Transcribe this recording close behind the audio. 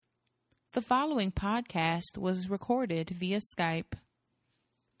The following podcast was recorded via Skype.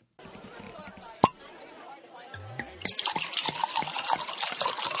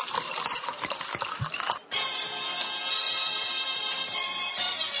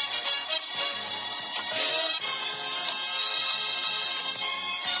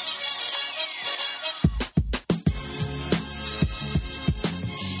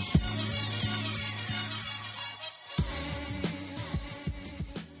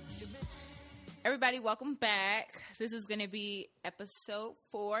 Everybody, welcome back. This is going to be episode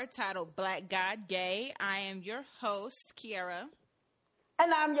 4 titled Black God Gay. I am your host, Kiara.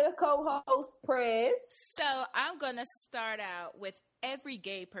 And I'm your co-host, Prez. So I'm going to start out with every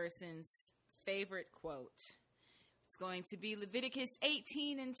gay person's favorite quote. It's going to be Leviticus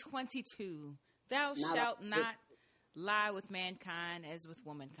 18 and 22. Thou shalt not lie with mankind as with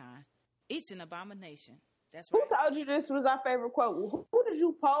womankind. It's an abomination. That's right. Who told you this was our favorite quote? Who did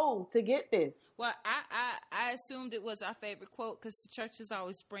you poll to get this? Well, I assumed it was our favorite quote because the churches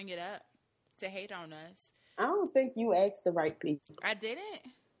always bring it up to hate on us. I don't think you asked the right people. I didn't?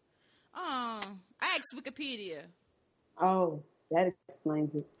 I asked Wikipedia. Oh, that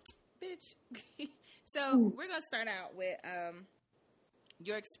explains it. Bitch. So we're going to start out with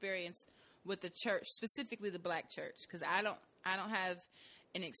your experience with the church, specifically the black church, because I don't have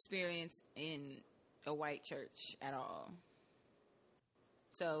an experience in a white church at all.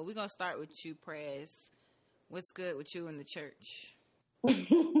 So we're going to start with you, Prez. What's good with you in the church? It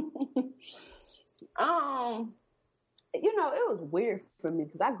was weird for me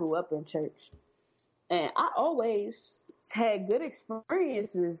because I grew up in church. And I always had good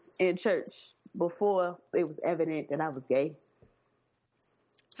experiences in church before it was evident that I was gay.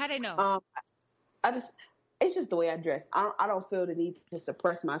 How they know? It's just the way I dress. I don't feel the need to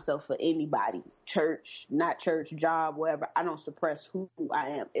suppress myself for anybody. Church, not church, job, whatever. I don't suppress who I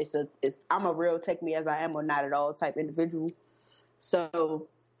am. I'm a real take me as I am or not at all type individual. So,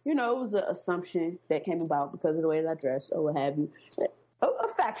 it was an assumption that came about because of the way that I dress or what have you. A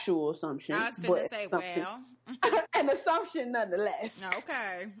factual assumption. I was going to say, well. An assumption nonetheless.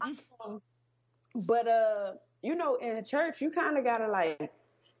 Okay. In church, you kind of got to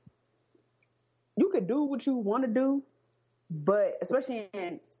you could do what you want to do, but especially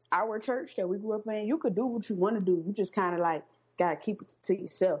in our church that we grew up in, you could do what you want to do. You just kind of got to keep it to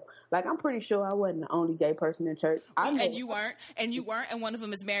yourself. I'm pretty sure I wasn't the only gay person in church. And you weren't, and one of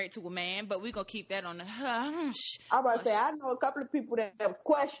them is married to a man, but we're going to keep that on the hush. I was about to say, I know a couple of people that was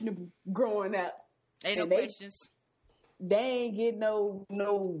questionable growing up. Ain't no questions. They ain't get no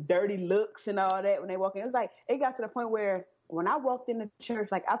dirty looks and all that when they walk in. It's it got to the point where when I walked in the church,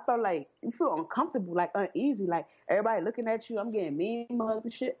 I felt you feel uncomfortable, uneasy, everybody looking at you. I'm getting mean mugs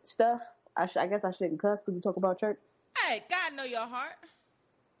and shit stuff. I guess I shouldn't cuss because we talk about church. Hey, God know your heart.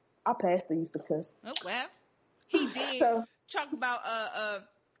 Our pastor used to cuss. Oh, well, he did. So, talk about, oh,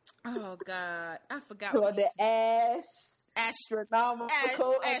 God, I forgot. So the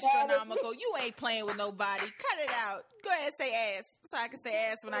astronomical. You ain't playing with nobody. Cut it out. Go ahead and say ass so I can say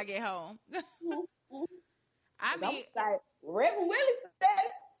ass when I get home. I mean, Reverend Willie said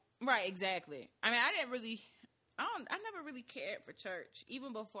it. Right, exactly. I mean, I never really cared for church,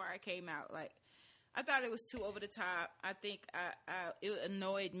 even before I came out. I thought it was too over the top. I think it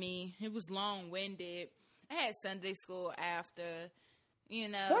annoyed me. It was long-winded. I had Sunday school after, Girl, you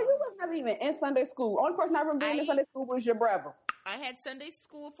was never even in Sunday school. Only person I remember being in Sunday school was your brother. I had Sunday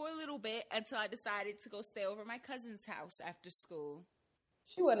school for a little bit until I decided to go stay over at my cousin's house after school.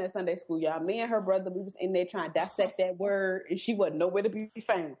 She wasn't in Sunday school, y'all. Me and her brother, we was in there trying to dissect that word, and she wasn't nowhere to be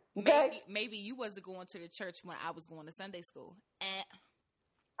found. Okay? Maybe you wasn't going to the church when I was going to Sunday school.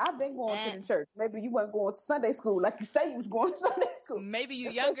 I've been going to the church. Maybe you weren't going to Sunday school like you say you was going to Sunday school. Maybe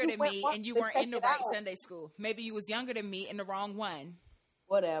you younger than me and you weren't in the right Sunday school. Maybe you was younger than me in the wrong one.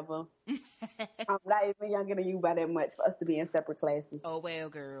 Whatever. I'm not even younger than you by that much for us to be in separate classes. Oh, well,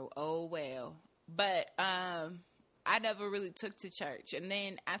 girl. Oh, well. But, I never really took to church. And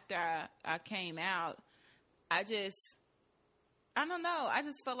then after I came out, I don't know. I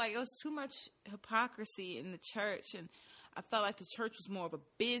just felt like it was too much hypocrisy in the church. And I felt like the church was more of a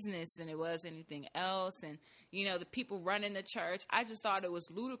business than it was anything else. And, the people running the church, I just thought it was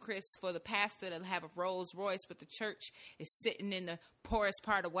ludicrous for the pastor to have a Rolls Royce, but the church is sitting in the poorest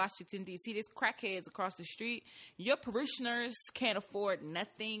part of Washington, D.C. There's crackheads across the street. Your parishioners can't afford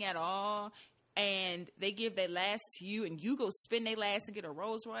nothing at all. And they give their last to you, and you go spend their last and get a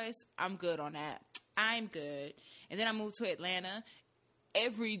Rolls Royce. I'm good on that. I'm good. And then I moved to Atlanta.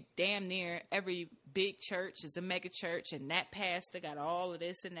 Damn near every big church is a mega church, and that pastor got all of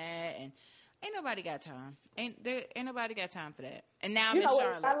this and that, and ain't nobody got time. Ain't nobody got time for that. And now I'm in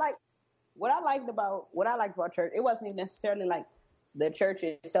Charlotte. what I liked about church, it wasn't even necessarily like the church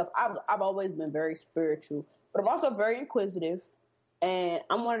itself. I've always been very spiritual, but I'm also very inquisitive, and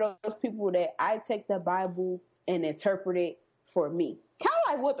I'm one of those people that I take the Bible and interpret it for me, kind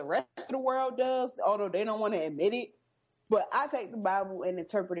of like what the rest of the world does, although they don't want to admit it. But I take the Bible and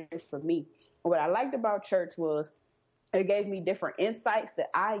interpret it for me. And what I liked about church was it gave me different insights that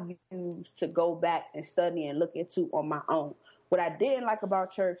I used to go back and study and look into on my own. What I didn't like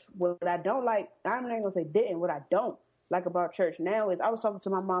about church, what I don't like, I'm not going to say didn't, what I don't like about church now is I was talking to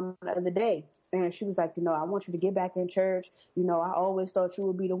my mom the other day, and she was like, I want you to get back in church. I always thought you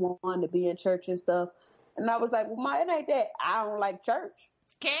would be the one to be in church and stuff. And I was like, well, Ma, it ain't that. I don't like church.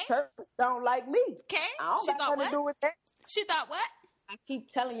 Okay. Church don't like me. Okay. I don't got nothing to do with that. She thought what? I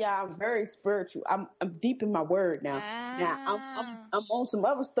keep telling y'all I'm very spiritual. I'm deep in my word now. Now I'm on some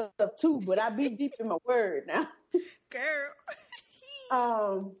other stuff too, but I be deep in my word now. Girl.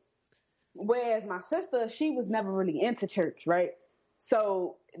 Whereas my sister, she was never really into church, right?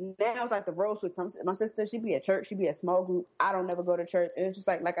 So now it's like the role switch. My sister, she be at church, she be at small group. I don't never go to church, and it's just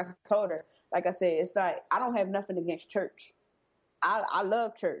like I told her, like I said, it's like I don't have nothing against church. I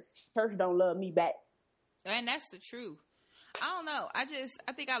love church. Church don't love me back, and that's the truth. I don't know. I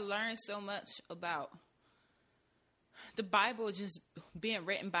think I learned so much about the Bible just being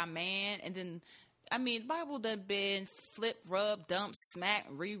written by man. And then, the Bible done been flipped, rubbed, dumped,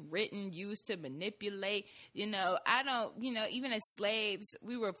 smacked, rewritten, used to manipulate. Even as slaves,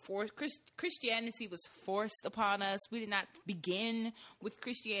 we were forced. Christianity was forced upon us. We did not begin with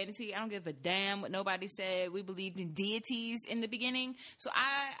Christianity. I don't give a damn what nobody said. We believed in deities in the beginning. So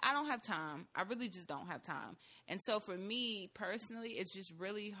I don't have time. I really just don't have time. And so for me personally, it's just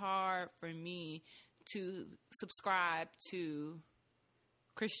really hard for me to subscribe to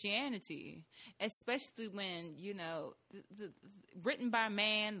Christianity, especially when, the written by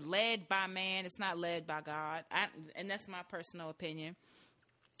man, led by man, it's not led by God. And that's my personal opinion.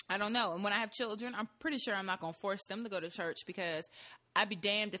 I don't know. And when I have children, I'm pretty sure I'm not going to force them to go to church, because I'd be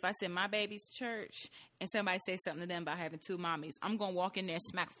damned if I send my babies to church and somebody say something to them about having two mommies. I'm going to walk in there and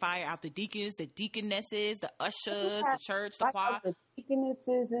smack fire out the deacons, the deaconesses, the ushers, the church, the choir. The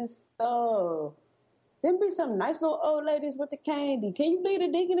deaconesses and stuff. There be some nice little old ladies with the candy. Can you leave the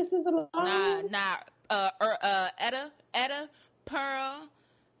deaconesses alone? Nah. Etta, Pearl,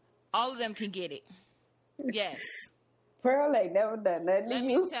 all of them can get it. Yes. Pearl ain't never done nothing Let to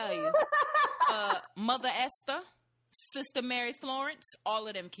me you. tell you. Mother Esther, Sister Mary Florence, all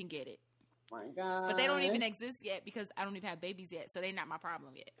of them can get it. My God. But they don't even exist yet because I don't even have babies yet, so they're not my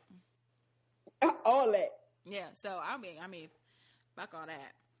problem yet. All that. Yeah, so I mean, fuck all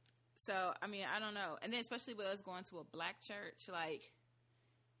that. So, I don't know. And then especially with us going to a black church, like,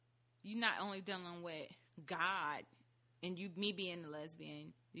 you're not only dealing with God and me being a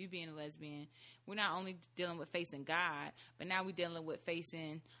lesbian, you being a lesbian. We're not only dealing with facing God, but now we're dealing with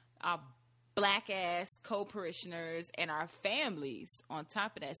facing our black-ass co-parishioners and our families on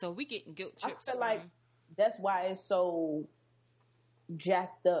top of that. So we getting guilt trips. I feel like that's why it's so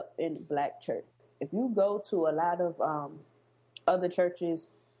jacked up in the black church. If you go to a lot of other churches,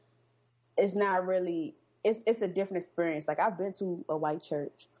 it's not really, it's a different experience. Like, I've been to a white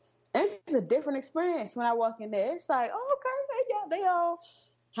church, and it's a different experience when I walk in there. It's like, oh, okay, they all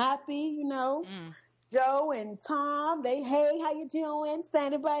happy, Joe and Tom, hey, how you doing?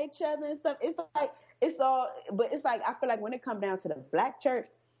 Standing by each other and stuff. It's like, but it's like, I feel like when it comes down to the black church,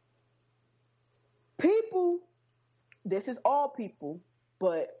 people, this is all people,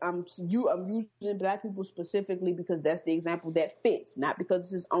 but I'm using black people specifically because that's the example that fits, not because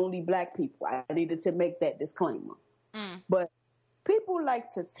this is only black people. I needed to make that disclaimer. But people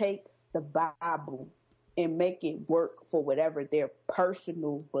like to take the Bible and make it work for whatever their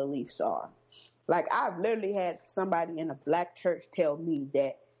personal beliefs are. Like, I've literally had somebody in a black church tell me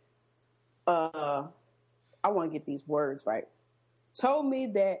that, I want to get these words right, told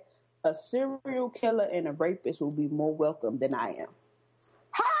me that a serial killer and a rapist will be more welcome than I am.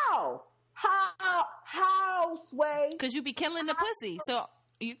 How, Sway? Because you be killing the pussy. So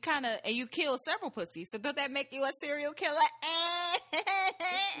you and you kill several pussies. So don't that make you a serial killer?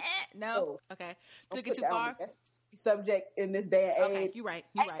 No? Okay. Took it too far? That's subject in this day and age. Okay, you're right.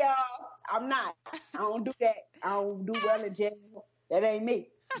 Y'all, I'm not. I don't do that. I don't do well in jail. That ain't me.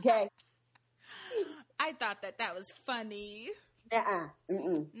 Okay? I thought that was funny.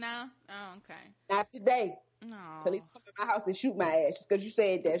 Mm-mm. No? Oh, okay. Not today. No. Police come in my house and shoot my ass just because you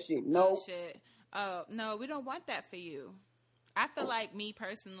said that shit. No. Oh, shit. Oh, no, we don't want that for you. I feel like, me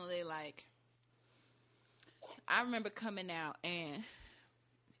personally, like, I remember coming out, and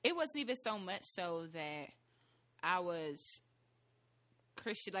it wasn't even so much so that I was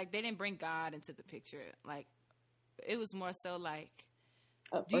Christian. Like, they didn't bring God into the picture. Like, it was more so like,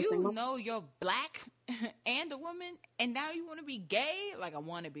 do First you thing, know you're black and a woman, and now you want to be gay? Like, I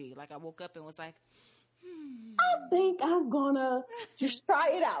want to be. Like, I woke up and was like, I think I'm gonna just try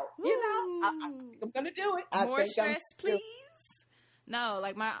it out. You know, I think I'm gonna do it. More stress, please. No,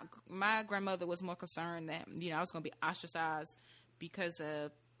 like my grandmother was more concerned that, you know, I was gonna be ostracized because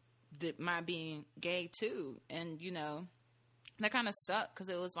of my being gay too, and you know, that kind of sucked because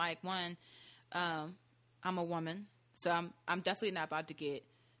it was like, one, I'm a woman, so I'm definitely not about to get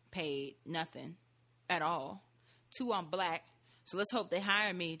paid nothing at all. Two, I'm black, so let's hope they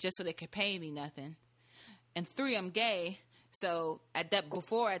hire me just so they can pay me nothing. And three, I'm gay. So at that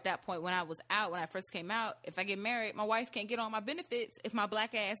point, when I first came out, if I get married, my wife can't get all my benefits if my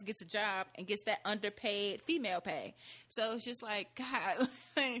black ass gets a job and gets that underpaid female pay. So it's just like, God,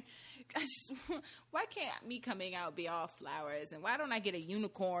 why can't me coming out be all flowers? And why don't I get a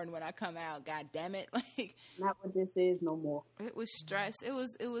unicorn when I come out? God damn it. Like, not what this is no more. It was stress. It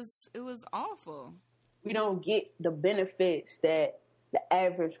was awful. We don't get the benefits that the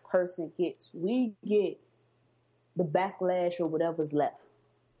average person gets. We get the backlash or whatever's left.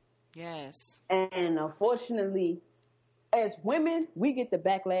 Yes. And unfortunately, as women, we get the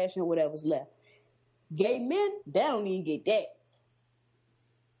backlash and whatever's left. Gay men, they don't even get that.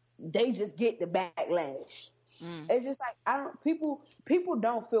 They just get the backlash. It's just like, people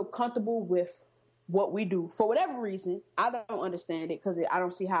don't feel comfortable with what we do for whatever reason. I don't understand it because I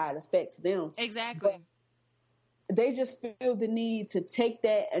don't see how it affects them. Exactly. But they just feel the need to take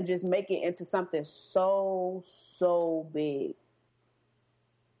that and just make it into something so big.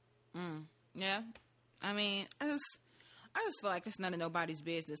 Yeah. I mean, I just feel like it's none of nobody's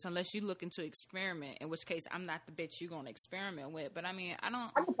business unless you looking to experiment, in which case I'm not the bitch you're going to experiment with. But I mean, I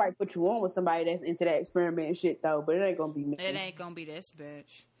could probably put you on with somebody that's into that experiment and shit though, but it ain't going to be me. It ain't going to be this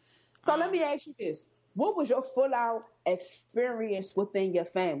bitch. So let me ask you this. What was your full out experience within your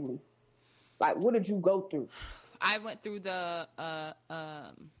family? Like, what did you go through? I went through the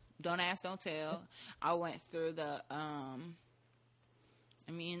don't ask, don't tell. I went through the I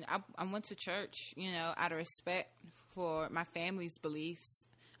went to church, you know, out of respect for my family's beliefs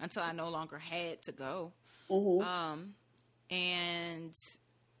until I no longer had to go. Mm-hmm. And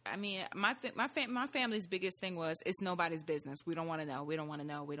I mean, my family's biggest thing was, it's nobody's business. We don't want to know. We don't want to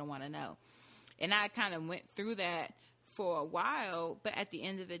know. We don't want to know. And I kind of went through that for a while, but at the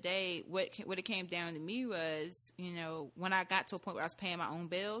end of the day, what it came down to me was, you know, when I got to a point where I was paying my own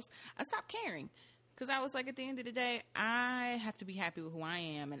bills, I stopped caring. Because I was like, at the end of the day, I have to be happy with who I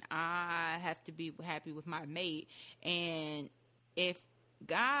am, and I have to be happy with my mate. And if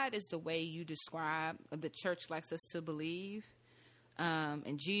God is the way you describe, the church likes us to believe,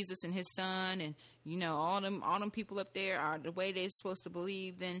 and Jesus and his son, and, you know, all them people up there are the way they're supposed to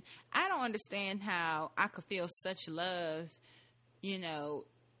believe, then I don't understand how I could feel such love, you know,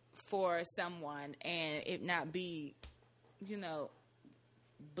 for someone and it not be, you know,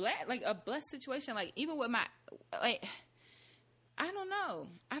 like a blessed situation. Like, even with my, like, I don't know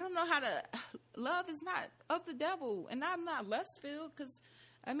how to, love is not of the devil, and I'm not lust-filled, because,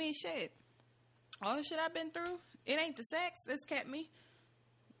 I mean, shit, all the shit I've been through, it ain't the sex that's kept me.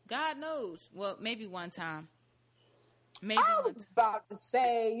 God knows. Well, maybe one time. I was about to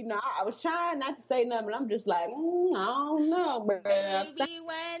say, you know, I was trying not to say nothing, but I'm just like, I don't know, bro. Maybe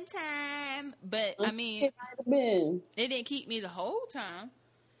one time. But, I mean, it might have been. It didn't keep me the whole time.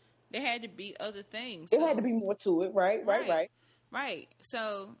 There had to be other things. There had to be more to it, right? Right.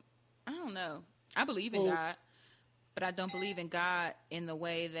 So, I don't know. I believe in God, but I don't believe in God in the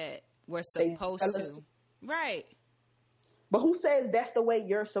way that we're supposed to. Right. But who says that's the way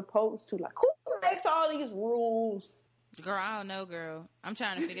you're supposed to? Like, who makes all these rules? Girl, I don't know, girl. I'm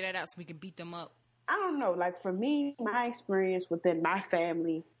trying to figure that out so we can beat them up. I don't know. Like, for me, my experience within my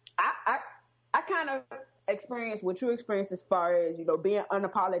family, I kind of experienced what you experienced as far as, you know, being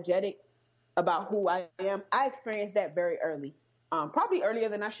unapologetic about who I am. I experienced that very early. Probably earlier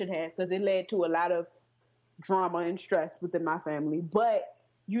than I should have, because it led to a lot of drama and stress within my family. But,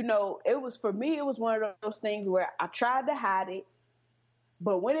 you know, it was one of those things where I tried to hide it,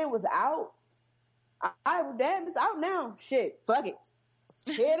 but when it was out, damn, it's out now. Shit, fuck it.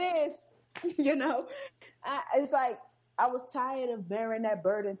 Here it is. You know, it's like I was tired of bearing that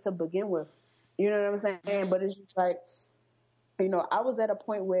burden to begin with. You know what I'm saying? But it's just like, you know, I was at a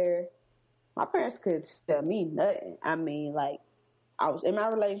point where my parents could tell me nothing. I mean, like, I was in my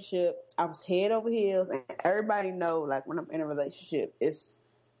relationship, I was head over heels, and everybody know, like, when I'm in a relationship,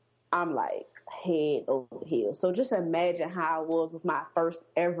 I'm like head over heels. So just imagine how I was with my first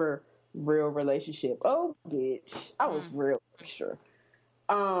ever real relationship. Oh, bitch, I was real for sure.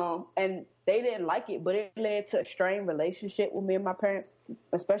 And they didn't like it, but it led to a strained relationship with me and my parents,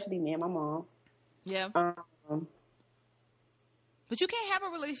 especially me and my mom. Yeah. But you can't have a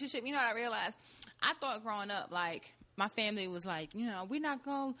relationship. You know what I realized? I thought growing up, like, my family was like, you know, we're not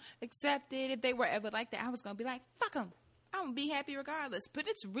going to accept it. If they were ever like that, I was going to be like, fuck them. I'm going to be happy regardless. But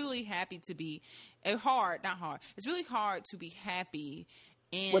it's really not hard. It's really hard to be happy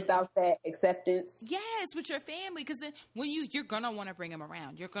without that acceptance. Yes, with your family, because then when you're gonna want to bring them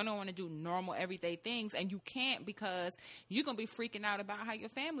around, you're gonna want to do normal everyday things, and you can't because you're gonna be freaking out about how your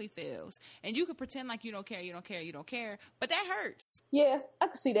family feels, and you can pretend like you don't care, but that hurts. Yeah, I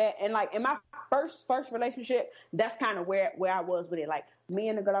can see that. And like in my first relationship, that's kind of where I was with it. Like me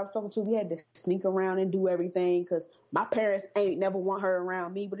and the girl I was talking to, we had to sneak around and do everything because my parents ain't never want her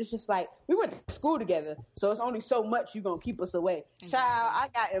around me. But it's just like we went to school together, so it's only so much you gonna keep us away. Exactly. Child, I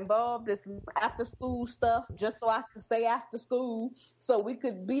got involved in some after school stuff just so I could stay after school so we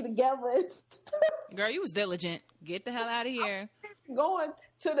could be together and stuff. Girl, you was diligent. Get the hell out of here. Going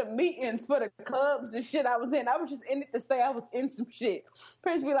to the meetings for the clubs and shit I was in. I was just in it to say I was in some shit.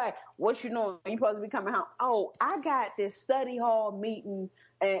 Parents be like, what you know? You supposed to be coming home. Oh, I got this study hall meeting.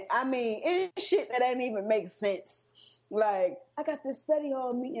 And I mean, it's shit that ain't even make sense. Like, I got this study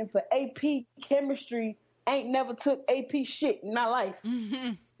hall meeting for AP chemistry. Ain't never took AP shit in my life.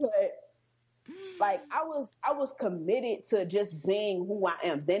 Mm-hmm. But like I was committed to just being who I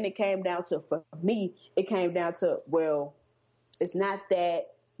am. Then it came down to, for me, it came down to, well, it's not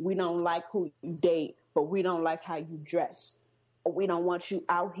that we don't like who you date, but we don't like how you dress. Or we don't want you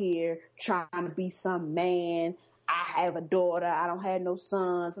out here trying to be some man. I have a daughter. I don't have no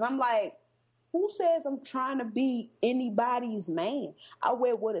sons. And I'm like, who says I'm trying to be anybody's man? I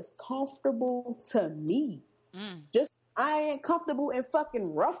wear what is comfortable to me. Just I ain't comfortable in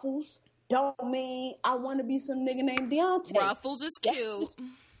fucking ruffles. Don't mean I want to be some nigga named Deontay. Ruffles is cute.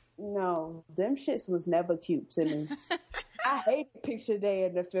 No, them shits was never cute to me. I hated picture day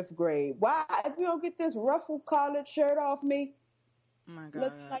in the 5th grade. Why? If you don't get this ruffled collared shirt off me, oh my God,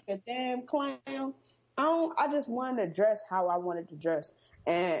 looking like a damn clown. I just wanted to dress how I wanted to dress.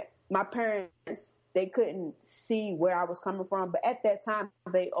 And my parents, they couldn't see where I was coming from. But at that time,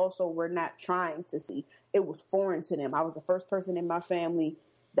 they also were not trying to see. It was foreign to them. I was the first person in my family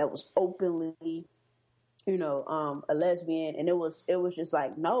that was openly, a lesbian. And it was just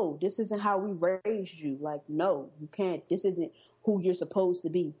like, no, this isn't how we raised you. Like, no, you can't. This isn't who you're supposed to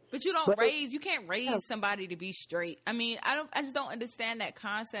be. But you can't raise somebody to be straight. I mean, I just don't understand that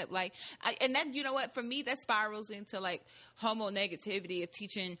concept. Like, and then, you know what, for me, that spirals into like homo negativity of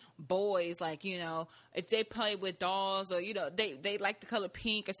teaching boys, like, if they play with dolls or, they like the color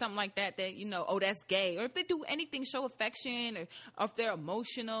pink or something like that, oh, that's gay. Or if they do anything, show affection or if they're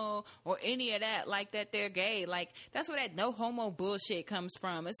emotional or any of that, like that, they're gay. Like, that's where that no homo bullshit comes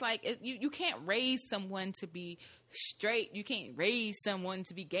from. It's like, you can't raise someone to be straight. You can't raise someone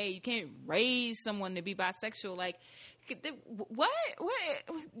to be gay. You can't raise someone to be bisexual. Like, what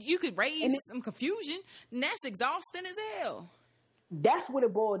you could raise some confusion, and that's exhausting as hell. That's what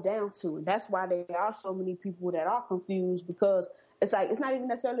it boiled down to, and that's why there are so many people that are confused, because it's like, it's not even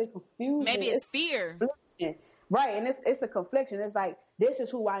necessarily confusion. Maybe it's fear. Right, and it's a confliction. It's like, this is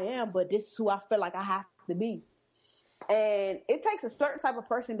who I am, but this is who I feel like I have to be. And it takes a certain type of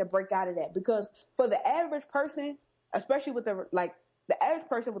person to break out of that, because for the average person, especially with the average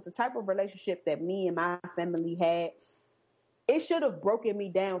person with the type of relationship that me and my family had, it should have broken me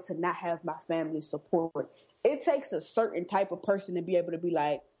down to not have my family support. It takes a certain type of person to be able to be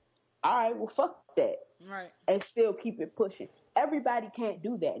like, all right, well, fuck that. Right. And still keep it pushing. Everybody can't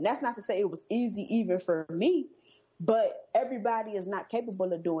do that. And that's not to say it was easy even for me, but everybody is not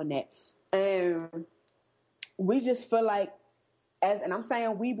capable of doing that. And we just feel like, and I'm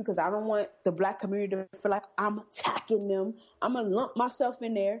saying we because I don't want the Black community to feel like I'm attacking them. I'm going to lump myself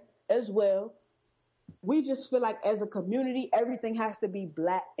in there as well. We just feel like as a community, everything has to be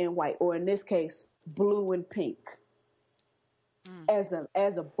black and white, or in this case, blue and pink. As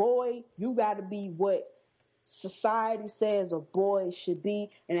a boy, you got to be what society says a boy should be,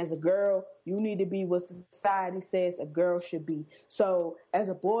 and as a girl, you need to be what society says a girl should be. So as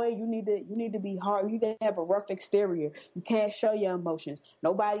a boy, you need to be hard. You need to have a rough exterior. You can't show your emotions.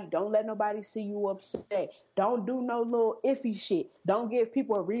 Don't let nobody see you upset. Don't do no little iffy shit. Don't give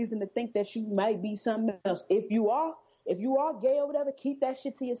people a reason to think that you might be something else. If you are gay or whatever, keep that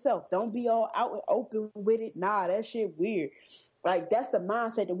shit to yourself. Don't be all out and open with it. Nah, that shit weird. Like, that's the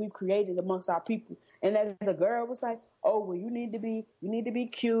mindset that we've created amongst our people. And as a girl, it's like, oh, well, you need to be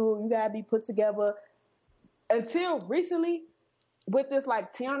cute. You gotta be put together. Until recently, with this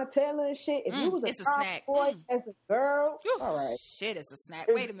like Tiana Taylor and shit. If you was a snack boy as a girl, Ooh, all right, shit, it's a snack.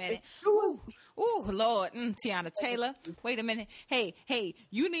 Wait a minute. Ooh, Lord, Tiana Taylor. Wait a minute. Hey,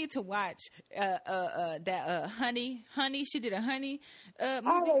 you need to watch that Honey. She did a Honey movie.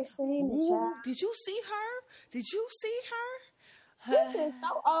 I already seen the child. Did you see her? This is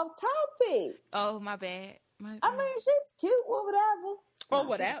so off topic. Oh, my bad. I mean, she's cute or whatever. Oh,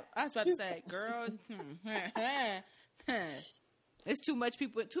 whatever. I was about to say, girl. There's too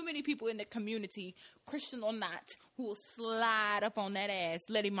many people in the community, Christian or not, who will slide up on that ass,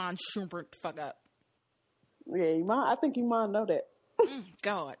 let Iman Shumpert fuck up. Yeah, Iman, I think Iman know that.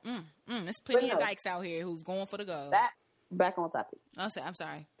 God. There's plenty of dykes out here who's going for the gold. Back on topic. I'm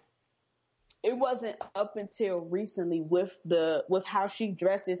sorry. It wasn't up until recently with how she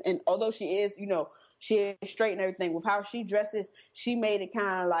dresses, and although she is, she is straight and everything, with how she dresses, she made it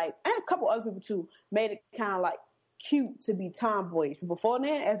kind of like, and a couple other people too, made it kind of like cute to be tomboyish. Before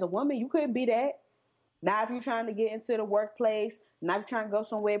then, as a woman, you couldn't be that. Now, if you're trying to get into the workplace, now if you're trying to go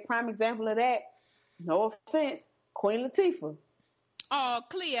somewhere, prime example of that, no offense, Queen Latifah. Oh,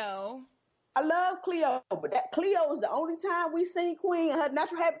 Cleo. I love Cleo, but that Cleo is the only time we seen Queen in her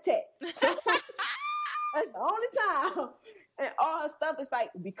natural habitat. So, that's the only time. And all her stuff is like,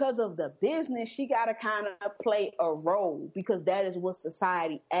 because of the business, she got to kind of play a role because that is what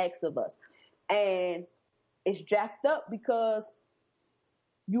society asks of us. And it's jacked up because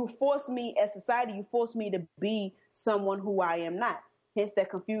you force me, as society, you force me to be someone who I am not. Hence that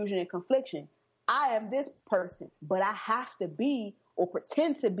confusion and confliction. I am this person, but I have to be or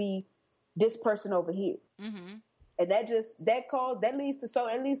pretend to be this person over here. Mm-hmm. And that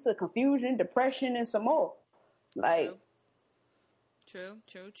leads to confusion, depression, and some more. Like, True.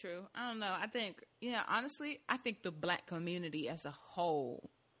 I don't know. I think, honestly, I think the black community as a whole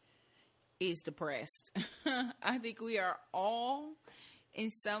is depressed. I think we are all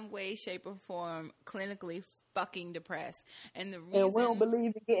in some way, shape, or form clinically fucking depressed. And the reason, and we don't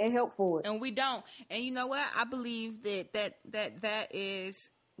believe in getting help for it. And we don't. And you know what? I believe that is,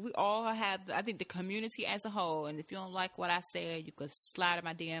 we all have, I think the community as a whole, and if you don't like what I said, you could slide in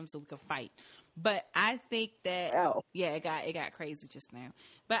my DMs so we could fight. But I think that, it got crazy just now.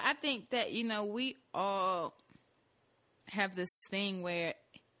 But I think that, we all have this thing where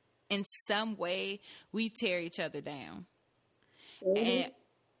in some way we tear each other down. Mm-hmm. And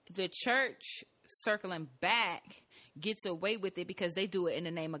the church, circling back, gets away with it because they do it in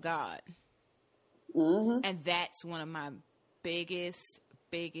the name of God. Mm-hmm. And that's one of my biggest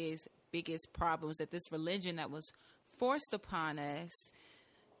problems, that this religion that was forced upon us,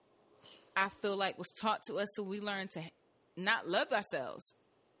 I feel like was taught to us, so we learn to not love ourselves.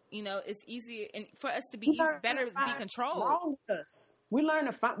 It's easier and for us to be better to be controlled. Wrong with us. We learn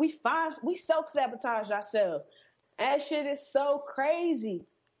to find, we self-sabotage ourselves. That shit is so crazy.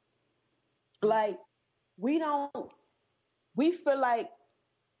 Like, we feel like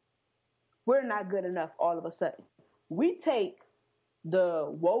we're not good enough all of a sudden. We take the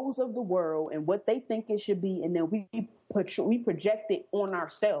woes of the world and what they think it should be, and then we project it on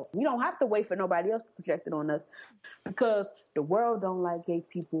ourselves. We don't have to wait for nobody else to project it on us, because the world don't like gay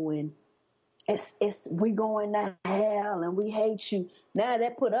people, and we going to hell and we hate you. Now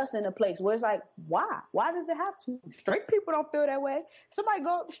that put us in a place where it's like, why does it have to? Straight people don't feel that way. Somebody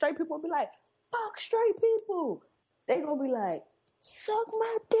go up to straight people and be like, fuck straight people. They gonna be like, suck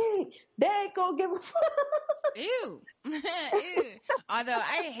my dick. They ain't gonna give a fuck. Ew. Although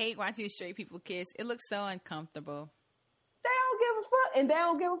I hate watching straight people kiss. It looks so uncomfortable. They don't give a fuck, and they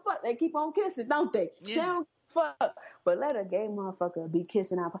don't give a fuck. They keep on kissing, don't they? Yeah. They don't give a fuck. But let a gay motherfucker be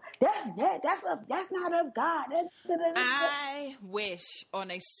kissing out. That's not of God. I wish on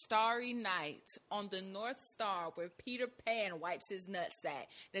a starry night on the North Star where Peter Pan wipes his nutsack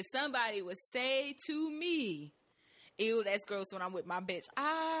that somebody would say to me, ew, that's gross when I'm with my bitch.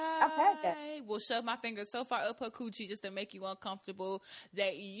 I will shove my finger so far up her coochie just to make you uncomfortable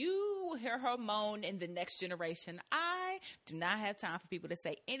that you will hear her moan in the next generation. I do not have time for people to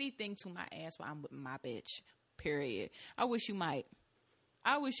say anything to my ass while I'm with my bitch. Period. I wish you might.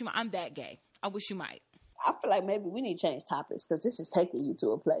 I'm that gay. I wish you might. I feel like maybe we need to change topics because this is taking you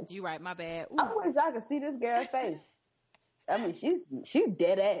to a place. You right, my bad. Ooh. I wish I could see this girl's face. I mean, she's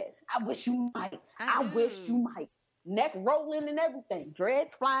dead ass. I wish you might. I wish you might. Neck rolling and everything.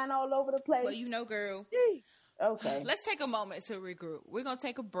 Dreads flying all over the place. Well, girl. Jeez. Okay. Let's take a moment to regroup. We're going to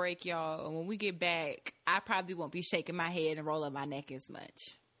take a break, y'all. And when we get back, I probably won't be shaking my head and rolling my neck as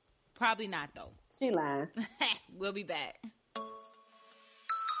much. Probably not, though. She lying. We'll be back.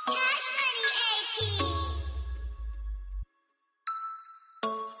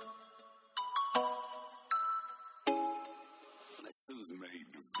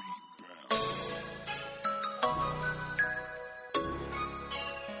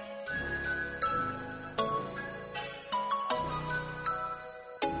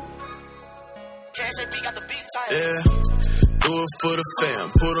 Yeah, do it for the fam,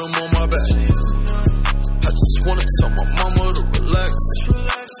 put them on my back. I just wanna tell my mama to relax.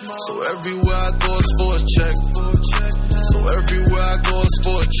 So everywhere I go is for a check. So everywhere I go is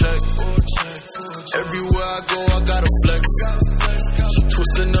for a check. Everywhere I go I gotta flex. She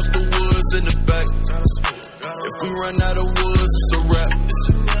twisting up the woods in the back. If we run out of woods, it's a wrap.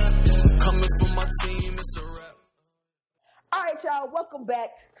 Coming for my team, it's a wrap. All right, y'all, welcome back.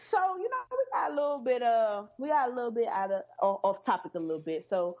 So, we got a little bit out of off topic a little bit.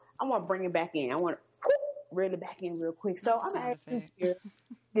 So I want to bring it back in. I want to reel it back in real quick. So I'm gonna ask you here.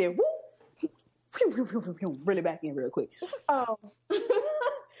 Yeah, reel it back in real quick. So I'm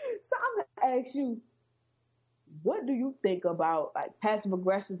gonna ask you, what do you think about like passive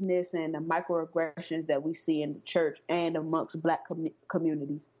aggressiveness and the microaggressions that we see in the church and amongst Black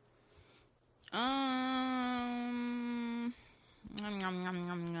communities? I'm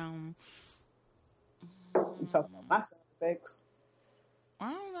talking about my side effects.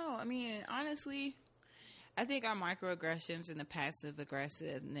 I don't know. I mean, honestly, I think our microaggressions and the passive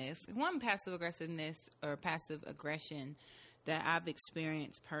aggressiveness, passive aggression that I've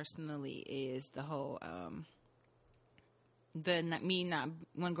experienced personally is the whole,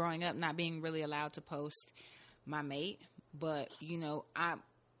 when growing up, not being really allowed to post my mate, but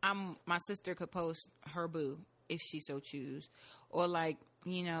my sister could post her boo if she so choose, or like,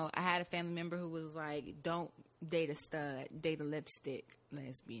 I had a family member who was like, don't date a stud, date a lipstick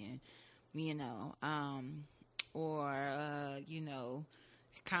lesbian, or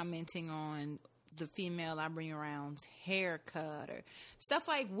commenting on the female I bring around's haircut or stuff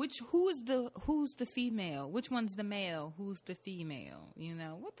like who's the female, which one's the male, who's the female,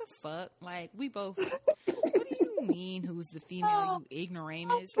 what the fuck? Like, we both, what do you mean who's the female, you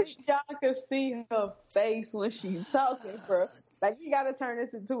ignoramus? I wish y'all could see her face when she's talking, bro. Like, you gotta turn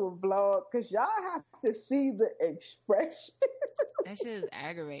this into a vlog because y'all have to see the expression. That shit is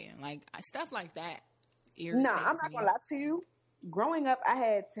aggravating. Like, stuff like that irritates Nah, I'm not gonna lie to you. Growing up, I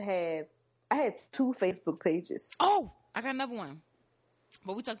had 2 Facebook pages. Oh, I got another one.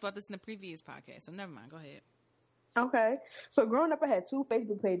 But we talked about this in the previous podcast, so never mind. Go ahead. Okay. So growing up, I had 2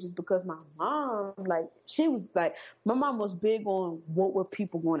 Facebook pages because my mom, my mom was big on what were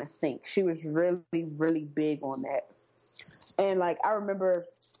people going to think. She was really, really big on that. And like, I remember,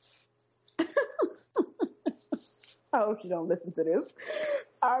 I hope you don't listen to this.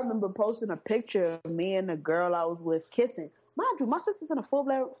 I remember posting a picture of me and the girl I was with kissing. Mind you, my sister's in a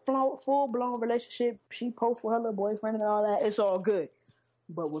full-blown relationship. She posts with her little boyfriend and all that. It's all good.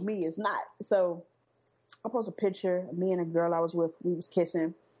 But with me, it's not. So I posted a picture of me and a girl I was with. We was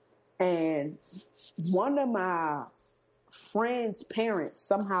kissing. And one of my friend's parents,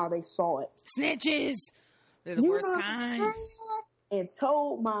 somehow they saw it. Snitches! They're the worst kind. And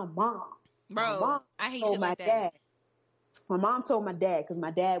told my mom. Bro, I hate shit like that. Dad. My mom told my dad because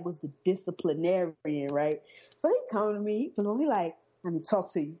my dad was the disciplinarian, right? So he come to me, and he like, let me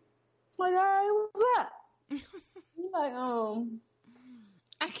talk to you. I'm like, all right, what's up? He's like,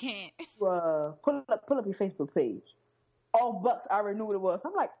 I can't. Pull up your Facebook page. All bucks, I already knew what it was.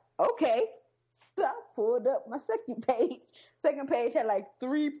 I'm like, okay. So I pulled up my second page. Second page had like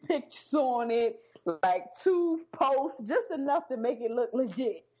 3 pictures on it, like 2 posts, just enough to make it look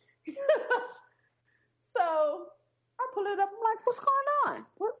legit. So I pull it up. I'm like, what's going on?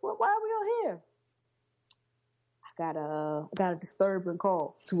 Why are we on here? I got a disturbing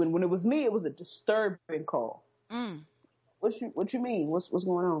call. So when it was me, it was a disturbing call. What you mean? What's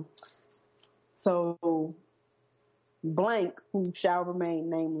going on? So blank, who shall remain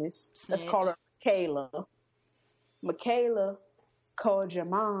nameless. Snitch. Let's call her Michaela. Michaela called your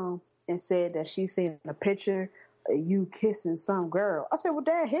mom and said that she seen a picture of you kissing some girl. I said, well,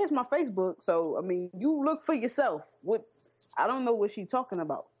 Dad, here's my Facebook. So, I mean, you look for yourself. I don't know what she's talking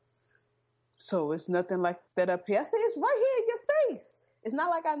about. So it's nothing like that up here. I said, it's right here in your face. It's not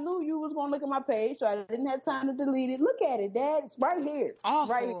like I knew you was going to look at my page, so I didn't have time to delete it. Look at it, Dad. It's right here.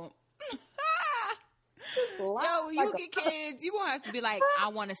 Awful. Right here. Yo, when you get kids, you won't have to be like, I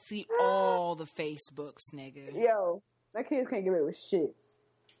want to see all the Facebooks, nigga. Yo, that kids can't get away with shit.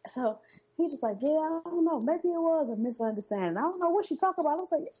 So he just like, yeah, I don't know. Maybe it was a misunderstanding. I don't know what she talking about. I was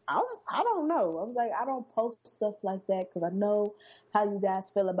like, I don't know. I was like, I don't post stuff like that because I know how you guys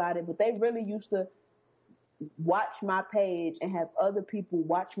feel about it. But they really used to watch my page and have other people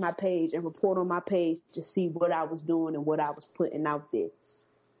watch my page and report on my page to see what I was doing and what I was putting out there.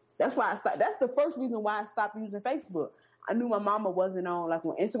 That's why I stopped. That's the first reason why I stopped using Facebook. I knew my mama wasn't on, like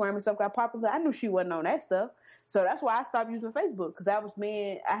when Instagram and stuff got popular, I knew she wasn't on that stuff. So that's why I stopped using Facebook, because I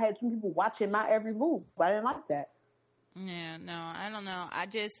had some people watching my every move. I didn't like that. Yeah, no, I don't know.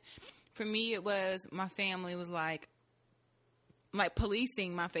 For me, it was, my family was like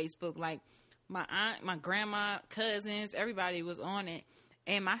policing my Facebook. Like my aunt, my grandma, cousins, everybody was on it.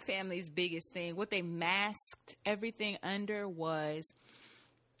 And my family's biggest thing, what they masked everything under was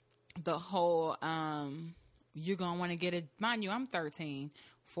the whole, you're going to want to get a, mind you, I'm 13,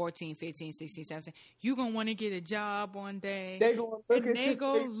 14, 15, 16, 17. You're going to want to get a job one day. They're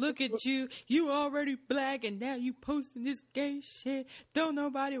going to look at you. You already black and now you posting this gay shit. Don't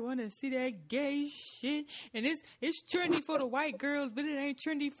nobody want to see that gay shit. And it's trendy for the white girls, but it ain't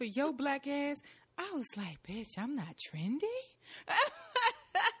trendy for your black ass. I was like, bitch, I'm not trendy.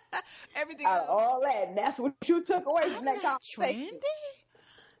 Everything out of all that, and that's what you took away from that conversation.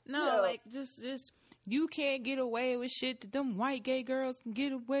 Trendy? No, like just you can't get away with shit that them white gay girls can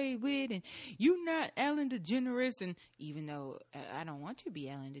get away with, and you not Ellen DeGeneres. And even though I don't want to be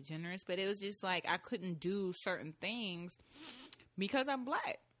Ellen DeGeneres, but it was just like I couldn't do certain things because I'm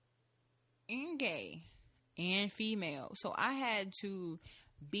black and gay and female, so I had to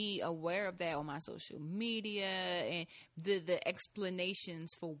be aware of that on my social media and the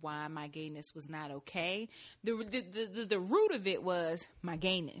explanations for why my gayness was not okay. The root of it was my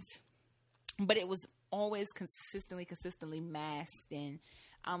gayness, but it was always consistently masked. And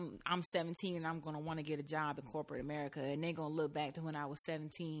I'm 17 and I'm gonna want to get a job in corporate America, and they're gonna look back to when I was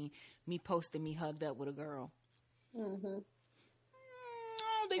 17, me posting me hugged up with a girl. Mm-hmm.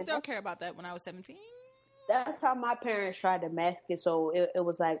 I don't think they'll care about that when I was 17. That's how my parents tried to mask it. So it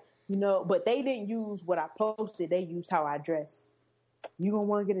was like, but they didn't use what I posted. They used how I dressed. You gonna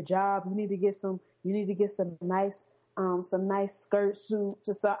want to get a job. You need to get some nice skirt suits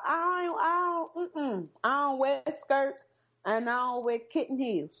or something. I don't wear skirts and I don't wear kitten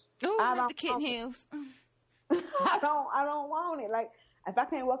heels. Oh, I don't the kitten heels. I don't want it. Like, if I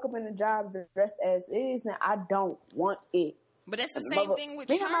can't walk up in a job dressed as is, then I don't want it. But that's the same thing with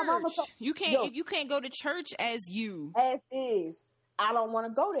church. You can't go to church as you. As is. I don't want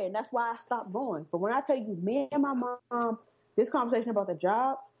to go there, and that's why I stopped going. But when I tell you, me and my mom, this conversation about the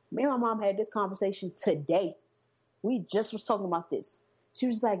job, me and my mom had this conversation today. We just was talking about this. She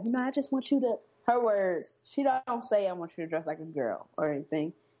was like, I just want you to, her words, she don't say I want you to dress like a girl or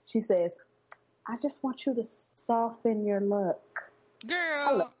anything. She says, I just want you to soften your look.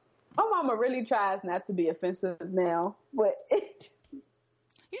 Girl. My mama really tries not to be offensive now, but you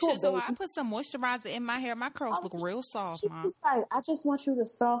should. So I put some moisturizer in my hair. My curls look real soft, Mom. She's like, I just want you to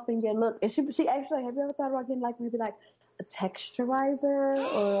soften your look. And she actually, have you ever thought about getting like maybe like a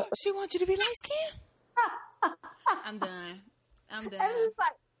texturizer? Or she wants you to be light skinned? I'm done. And it's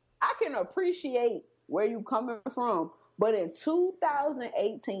like, I can appreciate where you coming from, but in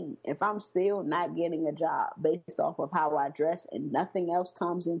 2018, if I'm still not getting a job based off of how I dress and nothing else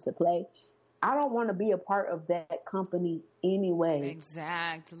comes into play, I don't want to be a part of that company anyway.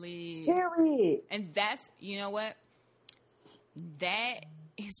 Exactly. Period. And that's, you know what? That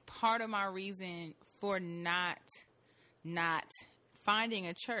is part of my reason for not finding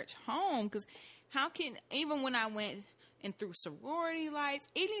a church home. Because how can, even when I went and through sorority life,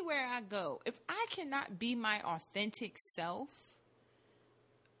 anywhere I go, if I cannot be my authentic self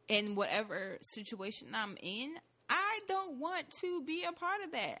in whatever situation I'm in, I don't want to be a part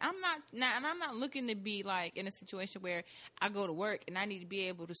of that. I'm not looking to be like in a situation where I go to work and I need to be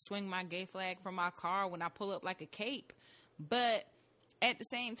able to swing my gay flag from my car when I pull up like a cape. But at the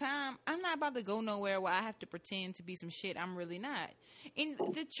same time, I'm not about to go nowhere where I have to pretend to be some shit I'm really not. And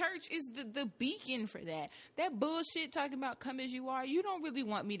the church is the beacon for that. That bullshit talking about come as you are. You don't really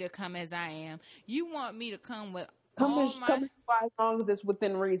want me to come as I am. You want me to come with come as long as it's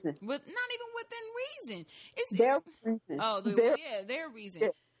within reason. But not even within reason. It's their reason. Oh, their reason. Yeah.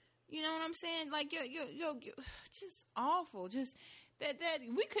 You know what I'm saying? Like, yo, just awful. Just that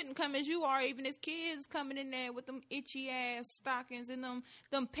we couldn't come as you are, even as kids coming in there with them itchy ass stockings and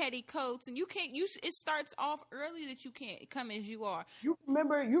them petticoats, and you can't. It starts off early that you can't come as you are. You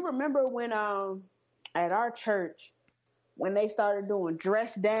remember when at our church when they started doing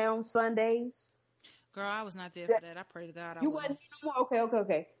dress down Sundays? Girl, I was not there for that. I pray to God I wasn't.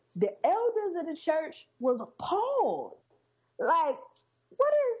 Okay. The elders of the church was appalled. Like,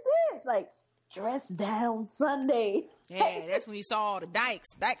 what is this? Like, dress down Sunday. Yeah, that's when you saw all the dykes.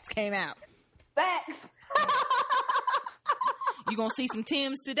 Dykes came out. Facts. You gonna see some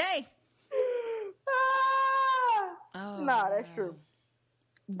Tims today. No, that's true.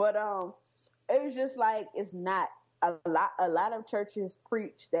 But it was just like, it's not a lot of churches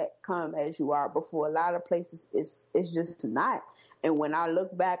preach that come as you are, but for a lot of places it's just not. And when I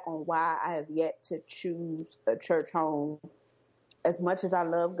look back on why I have yet to choose a church home, as much as I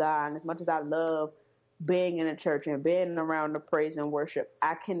love God and as much as I love being in a church and being around the praise and worship,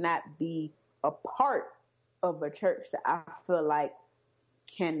 I cannot be a part of a church that I feel like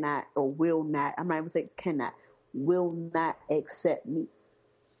cannot or will not, I'm not even saying cannot, will not accept me.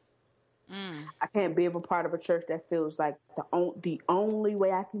 I can't be a part of a church that feels like the only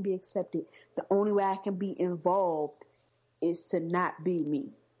way I can be accepted, the only way I can be involved is to not be me.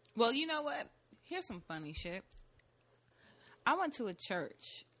 Well, you know what? Here's some funny shit. I went to a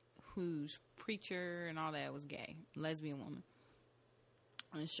church whose preacher and all that was gay, lesbian woman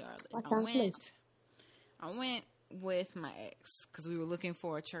in Charlotte. I went with my ex because we were looking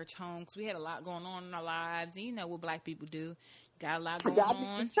for a church home because we had a lot going on in our lives. And you know what black people do. Got a lot going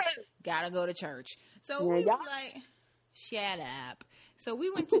on. Gotta go to church. So we were like, shut up. So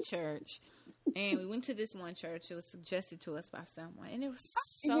we went to church. And we went to this one church. It was suggested to us by someone. And it was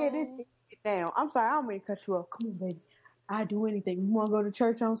so... Now, I'm sorry. I don't mean to cut you off. Come on, baby. I do anything. You want to go to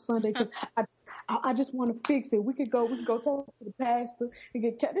church on Sunday? Because I just want to fix it. We can go talk to the pastor and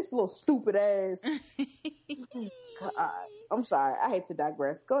get this little stupid ass. God, I'm sorry. I hate to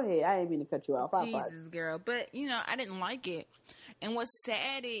digress. Go ahead. I didn't mean to cut you off. Jesus, girl. But, you know, I didn't like it. And what's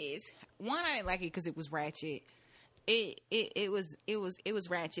sad is, one, I didn't like it because it was ratchet. It was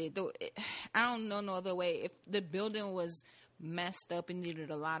ratchet. I don't know no other way. If the building was messed up and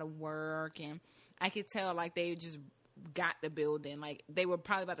needed a lot of work, and I could tell like they just got the building, like they were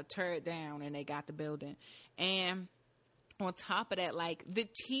probably about to tear it down, and they got the building. And on top of that, like the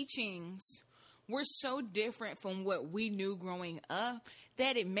teachings were so different from what we knew growing up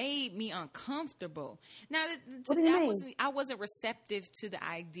that it made me uncomfortable. Now, I wasn't receptive to the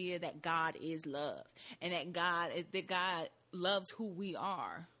idea that God is love and that God loves who we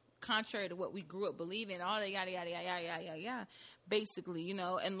are, contrary to what we grew up believing. All that yada yada yada yada yada yada. Basically, you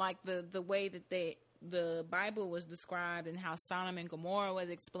know, and like the way that the Bible was described and how Sodom and Gomorrah was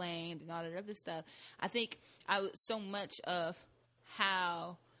explained and all that other stuff. I think so much of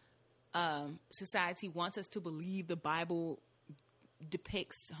how society wants us to believe the Bible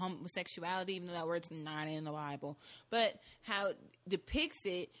depicts homosexuality, even though that word's not in the Bible, but how it depicts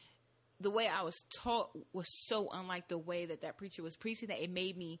it, the way I was taught was so unlike the way that preacher was preaching that it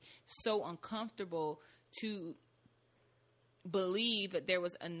made me so uncomfortable to believe that there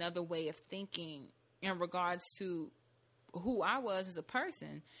was another way of thinking in regards to who I was as a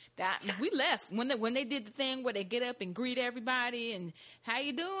person. That we left when they did the thing where they get up and greet everybody and how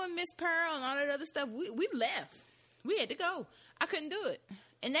you doing, Miss Pearl, and all that other stuff. We left. We had to go. I couldn't do it,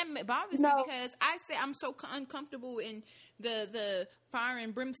 and that bothers me because I say I'm so uncomfortable in the fire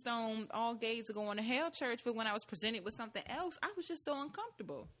and brimstone, all gays are going to hell church. But when I was presented with something else, I was just so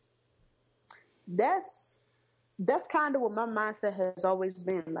uncomfortable. That's kind of what my mindset has always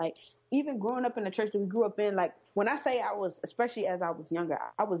been. Like, even growing up in the church that we grew up in, like, when I say I was, especially as I was younger,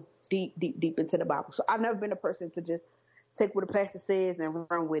 I was deep into the Bible. So I've never been a person to just take what a pastor says and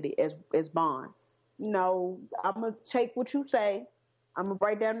run with it as bond. No, I'm going to take what you say. I'm going to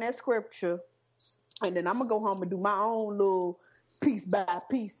write down that scripture. And then I'm going to go home and do my own little piece by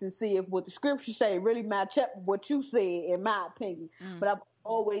piece and see if what the scripture say really match up with what you said, in my opinion. But I've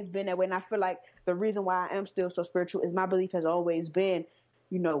always been that way. And I feel like the reason why I am still so spiritual is my belief has always been,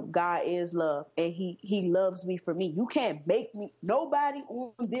 you know, God is love, and he loves me for me. You can't make me, nobody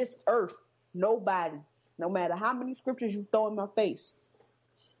on this earth, nobody, no matter how many scriptures you throw in my face,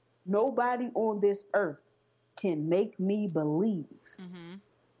 nobody on this earth can make me believe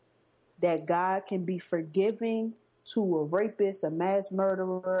that God can be forgiving to a rapist, a mass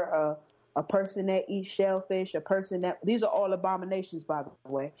murderer, a person that eats shellfish, a person that, these are all abominations, by the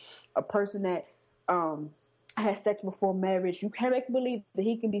way, a person that has sex before marriage. You can't make me believe that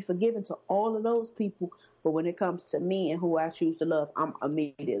he can be forgiven to all of those people, but when it comes to me and who I choose to love, I'm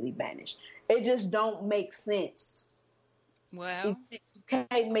immediately banished. It just don't make sense. Well,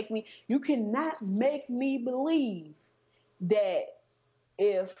 you cannot make me believe that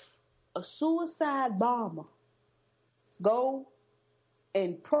if a suicide bomber go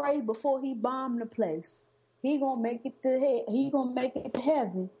and pray before he bomb the place, he gonna make it to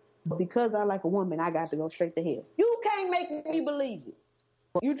heaven. But because I like a woman, I got to go straight to hell. You can't make me believe it.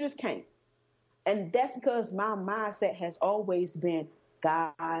 You just can't. And that's because my mindset has always been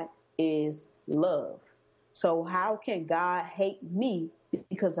God is love. So how can God hate me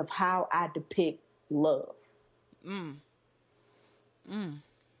because of how I depict love?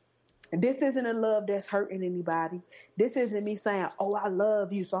 And this isn't a love that's hurting anybody. This isn't me saying, oh, I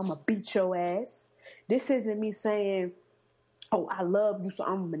love you, so I'm going to beat your ass. This isn't me saying, oh, I love you, so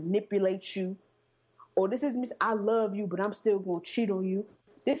I'm going to manipulate you. Or this is me, I love you, but I'm still going to cheat on you.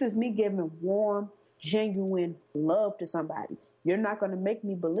 This is me giving warm, genuine love to somebody. You're not going to make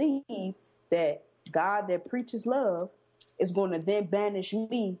me believe that God that preaches love is going to then banish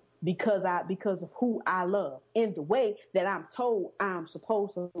me because of who I love in the way that I'm told I'm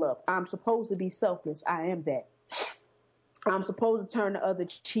supposed to love. I'm supposed to be selfless. I am that. I'm supposed to turn the other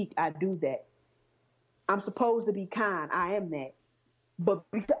cheek. I do that. I'm supposed to be kind. I am that. But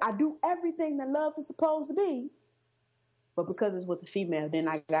because I do everything that love is supposed to be, but because it's with a female, then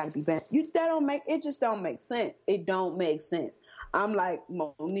I gotta be bad. It just don't make sense. It don't make sense. I'm like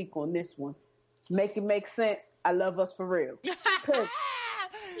Monique on this one. Make it make sense. I love us for real.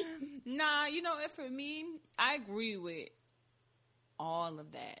 Nah, for me, I agree with all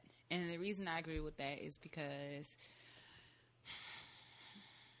of that. And the reason I agree with that is because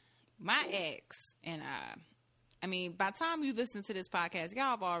my ex and I mean, by the time you listen to this podcast,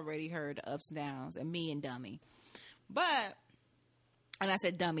 y'all have already heard the ups and downs of me and Dummy. But, and I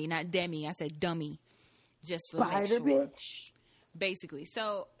said dummy, not Demi. I said dummy. Just to make sure. Bitch. Basically.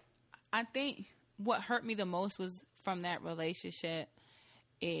 So, I think what hurt me the most was from that relationship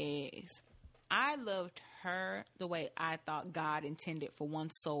is I loved her the way I thought God intended for one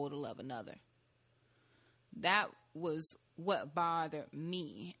soul to love another. That was what bothered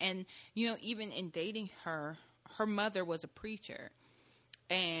me. And, even in dating her mother was a preacher.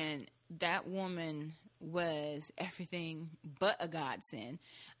 And that woman was everything but a godsend.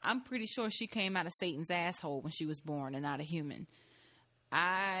 I'm pretty sure she came out of Satan's asshole when she was born and not a human.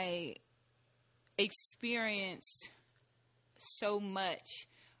 I experienced so much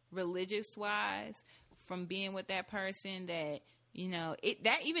religious-wise from being with that person that,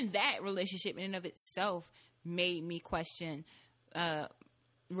 that relationship in and of itself made me question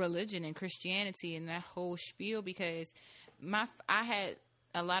religion and Christianity and that whole spiel, because I had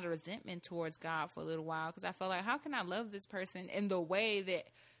a lot of resentment towards God for a little while, because I felt like, how can I love this person in the way that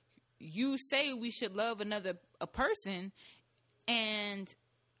you say we should love a person, and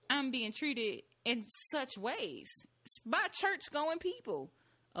I'm being treated in such ways by church-going people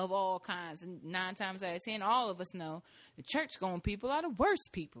of all kinds. And 9 times out of 10, all of us know the church-going people are the worst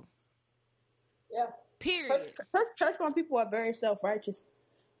people. Yeah. Period. Church-going people are very self-righteous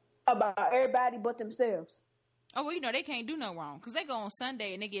about everybody but themselves. Oh, well, they can't do no wrong because they go on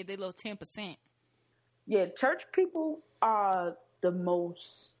Sunday and they get their little 10%. Yeah, church people are the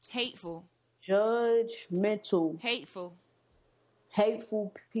most hateful, judgmental, hateful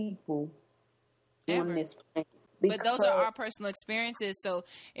people ever on this planet. But those are our personal experiences. So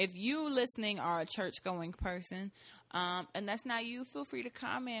if you listening are a church-going person, and that's not you, feel free to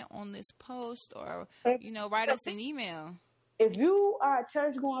comment on this post or, write us an email. If you are a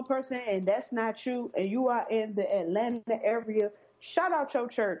church-going person and that's not you, and you are in the Atlanta area, shout out your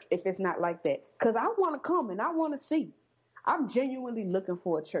church if it's not like that. Because I want to come and I want to see. I'm genuinely looking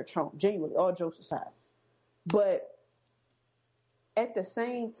for a church home. Genuinely, all jokes aside. But at the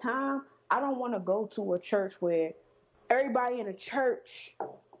same time, I don't want to go to a church where everybody in the church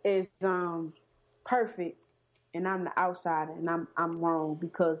is perfect and I'm the outsider and I'm wrong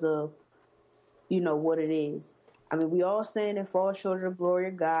because of, what it is. I mean, we all saying it fall short of the glory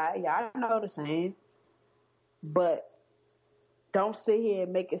of God. Yeah, I know the saying. But don't sit here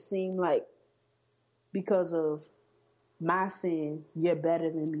and make it seem like because of my sin, you're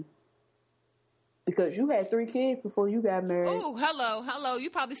better than me. Because you had 3 kids before you got married. Oh, hello. You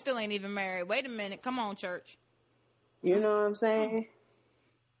probably still ain't even married. Wait a minute. Come on, church. You know what I'm saying?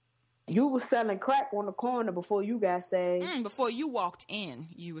 You was selling crack on the corner before you got saved. Before you walked in,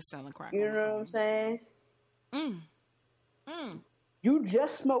 you was selling crack. You know what I'm saying? You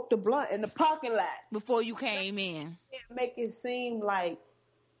just smoked a blunt in the parking lot before you came in. Make it seem like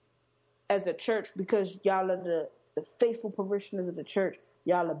as a church, because y'all are the faithful parishioners of the church,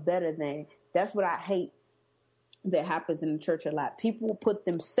 y'all are better than. That's what I hate that happens in the church a lot. People put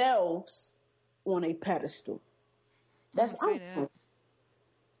themselves on a pedestal. That's that.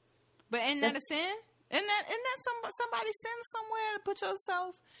 But isn't that a sin? Isn't that somebody's sin somewhere to put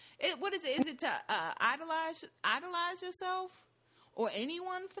yourself? What is it? Is it to idolize yourself, or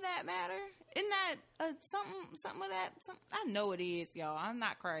anyone for that matter? Isn't that something of that? I know it is, y'all. I'm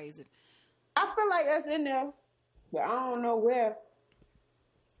not crazy. I feel like that's in there, but I don't know where.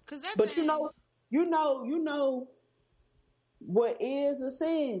 But you know what is a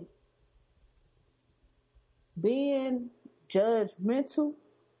sin? Being judgmental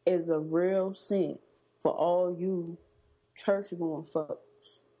is a real sin for all you church-going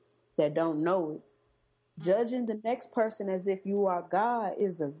folks that don't know it. Judging the next person as if you are God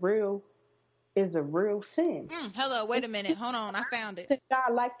is a real is a real sin. Hello, wait a minute. Hold on. I found it. Since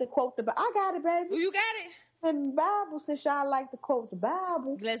y'all like to quote the Bible, I got it, baby. Oh, you got it? In the Bible, since y'all like to quote the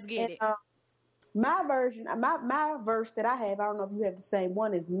Bible. Let's get it. My version, my verse that I have, I don't know if you have the same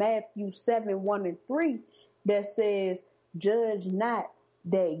one, is Matthew 7:1-3, that says, "Judge not,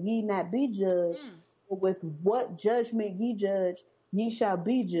 that ye not be judged, but with what judgment ye judge, ye shall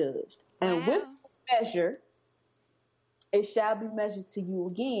be judged. And with measure, it shall be measured to you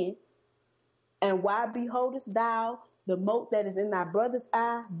again. And why beholdest thou the mote that is in thy brother's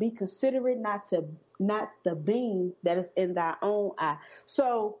eye? Be considerate not the beam that is in thy own eye."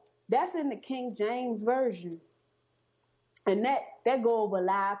 So that's in the King James version, and that go over a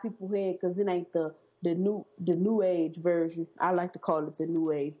lot of people's head because it ain't the new age version. I like to call it the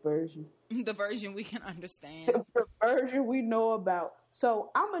new age version. The version we can understand. The version we know about.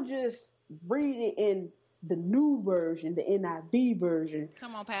 So I'm gonna just read it in the new version, the NIV version.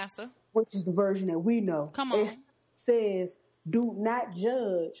 Come on, Pastor. Which is the version that we know. Come on. It says, "Do not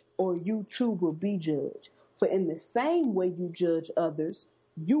judge, or you too will be judged. For in the same way you judge others,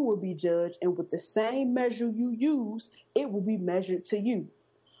 you will be judged, and with the same measure you use, it will be measured to you.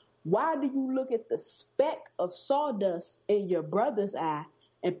 Why do you look at the speck of sawdust in your brother's eye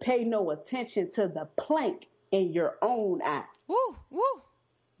and pay no attention to the plank in your own eye?" Woo, woo.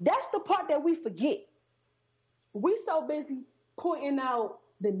 That's the part that we forget. We so busy pointing out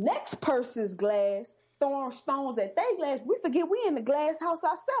the next person's glass, throwing stones at their glass, we forget we in the glass house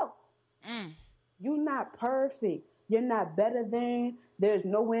ourselves. You're not perfect. You're not better than. There's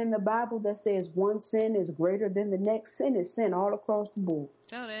nowhere in the Bible that says one sin is greater than the next. Sin is sin all across the board.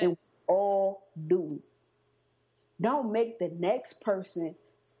 Tell that. And we all do it. Don't make the next person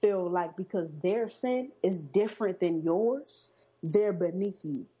feel like because their sin is different than yours, they're beneath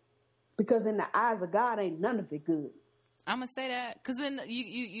you. Because in the eyes of God, ain't none of it good. I'm gonna say that because then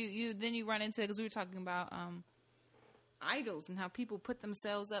you run into, because we were talking about idols and how people put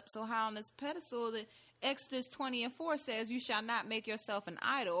themselves up so high on this pedestal that Exodus 20:4 says, "You shall not make yourself an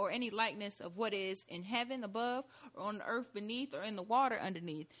idol or any likeness of what is in heaven above or on the earth beneath or in the water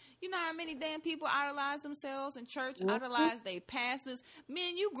underneath." You know how many damn people idolize themselves in church, idolize their pastors.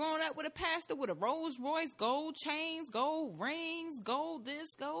 Man, you growing up with a pastor with a Rolls Royce, gold chains, gold rings, gold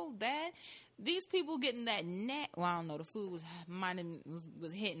this, gold that. These people getting that net. Well, I don't know. The food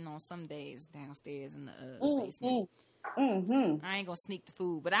was hitting on some days downstairs in the basement. Mm-hmm. I ain't gonna sneak the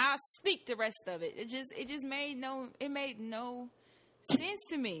food, but I'll sneak the rest of it. It just made no sense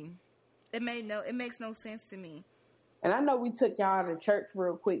to me. It makes no sense to me. And I know we took y'all to church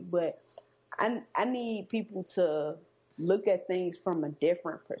real quick, but I need people to look at things from a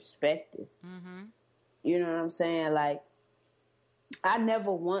different perspective. Mm-hmm. You know what I'm saying? Like, I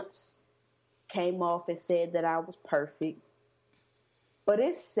never once came off and said that I was perfect. But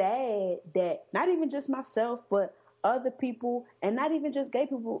it's sad that not even just myself, but other people, and not even just gay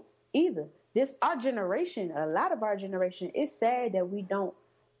people either. Our generation, a lot of our generation, it's sad that we don't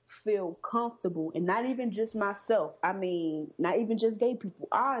feel comfortable, and not even just myself. I mean, not even just gay people,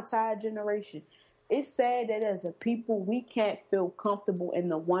 our entire generation. It's sad that as a people, we can't feel comfortable in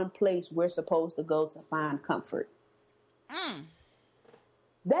the one place we're supposed to go to find comfort.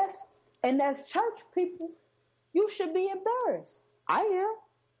 As church people, you should be embarrassed. I am.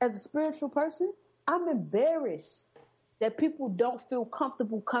 As a spiritual person, I'm embarrassed that people don't feel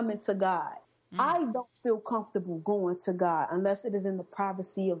comfortable coming to God. I don't feel comfortable going to God unless it is in the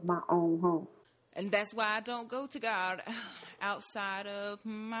privacy of my own home. And that's why I don't go to God outside of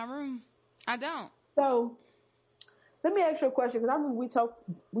my room. I don't. So, let me ask you a question, because I mean, we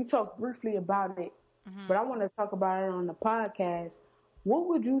talked briefly about it, but I want to talk about it on the podcast. What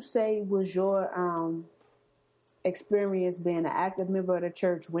would you say was your experience being an active member of the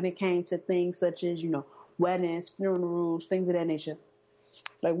church when it came to things such as, weddings, funerals, things of that nature?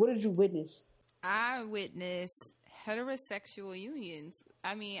 Like, what did you witness? I witnessed heterosexual unions.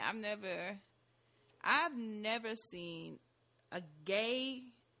 I mean, I've never seen a gay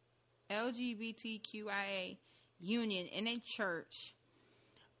LGBTQIA union in a church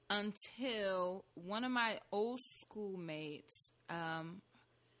until one of my old schoolmates,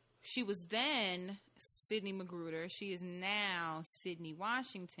 she was then Sydney Magruder. She is now Sydney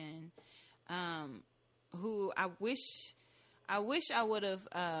Washington, who I wish I would have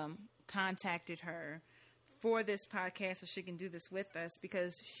contacted her for this podcast so she can do this with us,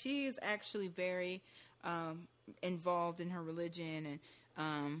 because she is actually very involved in her religion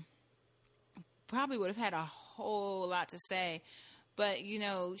and probably would have had a whole lot to say. But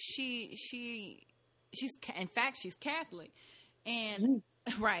she's in fact she's Catholic, and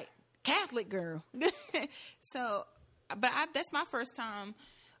right, Catholic girl. So, but that's my first time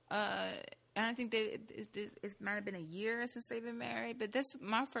and I think it might have been a year since they've been married, but that's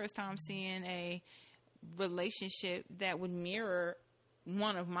my first time seeing a relationship that would mirror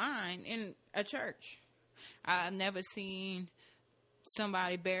one of mine in a church. I've never seen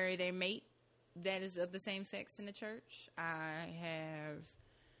somebody bury their mate that is of the same sex in the church. I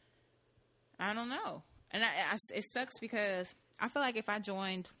don't know. And it sucks because I feel like if I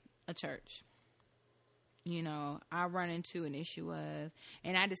joined a church, you know, I run into an issue of,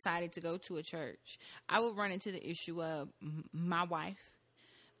 and I decided to go to a church, I would run into the issue of my wife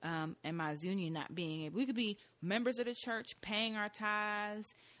and my union not being able. We could be members of the church, paying our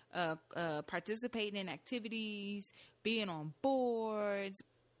tithes, participating in activities, being on boards,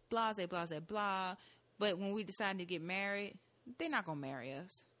 blah, blah, blah, blah. But when we decide to get married, they're not going to marry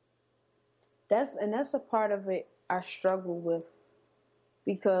us. That's a part of it I struggle with,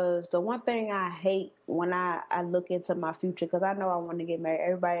 because the one thing I hate when I look into my future, because I know I want to get married.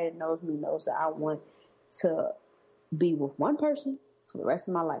 Everybody that knows me knows that I want to be with one person for the rest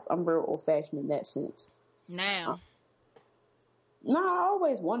of my life. I'm real old-fashioned in that sense. Now. No, I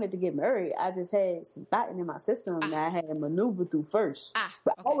always wanted to get married. I just had some thought in my system that I had to maneuver through first.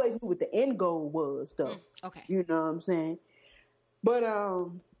 But I always knew what the end goal was, though. Okay. You know what I'm saying? But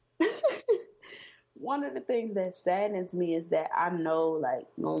one of the things that saddens me is that I know, like,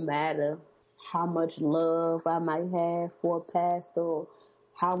 no matter how much love I might have for a pastor, or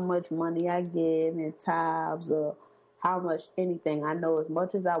how much money I give in tithes, or how much anything, I know as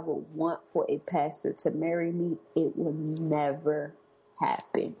much as I would want for a pastor to marry me, it would never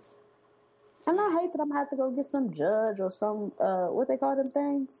happen. And I hate that I'm going to have to go get some judge or some, what they call them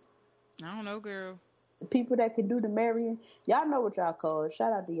things? I don't know, girl. The people that can do the marrying. Y'all know what y'all call it.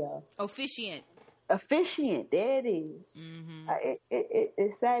 Shout out to y'all. Officiant. There it is. Mm-hmm.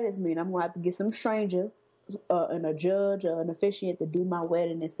 It saddens me, and I'm going to have to get some stranger and a judge or an officiant to do my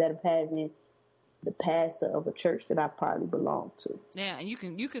wedding instead of having the pastor of a church that I probably belong to. Yeah, and you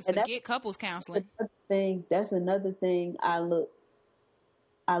can forget couples counseling. That's another thing I look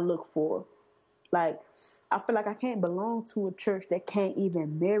for. Like, I feel like I can't belong to a church that can't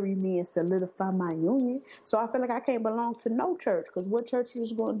even marry me and solidify my union. So I feel like I can't belong to no church, because what church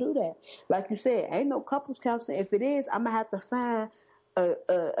is going to do that? Like you said, ain't no couples counseling. If it is, I'm going to have to find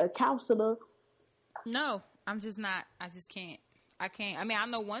a counselor. No, I'm just not. I just can't. I can't. I mean, I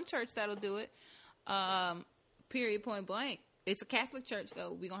know one church that'll do it. Period, point blank. It's a Catholic church,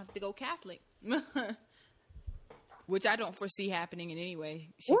 though. We're going to have to go Catholic. Which I don't foresee happening in any way.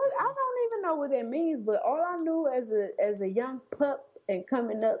 Well, I don't even know what that means, but all I knew as a young pup and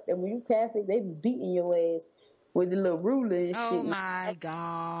coming up, that when you Catholic, they be beating your ass with the little ruler and shit. Oh my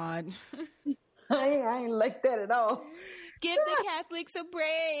God. I ain't like that at all. Give the Catholics a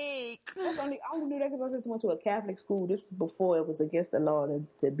break. I only knew that because my sister went to a Catholic school. This was before it was against the law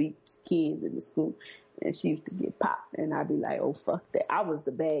to beat kids in the school. And she used to get popped. And I'd be like, oh, fuck that. I was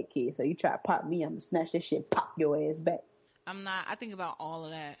the bad kid. So you try to pop me, I'm going to snatch that shit, pop your ass back. I think about all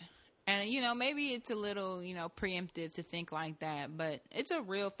of that. And, you know, maybe it's a little, you know, preemptive to think like that. But it's a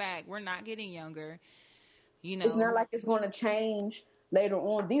real fact. We're not getting younger. You know, it's not like it's going to change later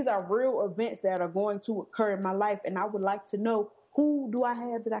on. These are real events that are going to occur in my life. And I would like to know, who do I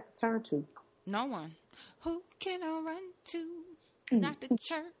have that I can turn to? No one. Who can I run to? Not the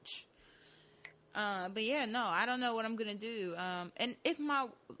church. But yeah, no, I don't know what I'm going to do. And if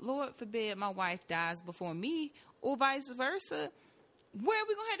Lord forbid, my wife dies before me, or vice versa, where are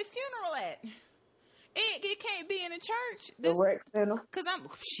we going to have the funeral at? It can't be in a church. The rec center. Cause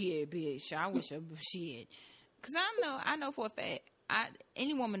bitch. I wish shit. Cause I know for a fact,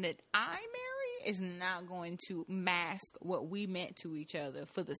 any woman that I marry is not going to mask what we meant to each other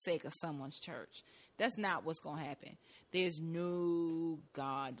for the sake of someone's church. That's not what's going to happen. There's no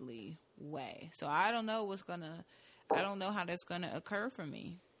godly way. So I don't know how that's going to occur for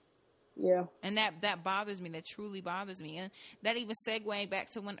me. Yeah. And that bothers me. That truly bothers me. And that even segueing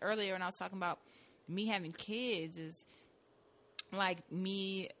back to when earlier when I was talking about me having kids is like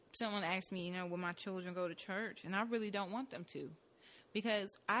me, someone asked me, you know, will my children go to church? And I really don't want them to,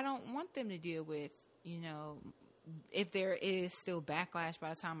 because I don't want them to deal with, you know, if there is still backlash by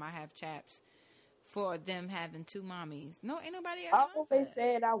the time I have chaps, for them having two mommies. No, ain't nobody else. I always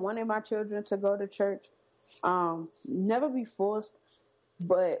said I wanted my children to go to church. Never be forced.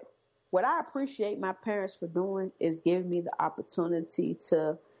 But what I appreciate my parents for doing is giving me the opportunity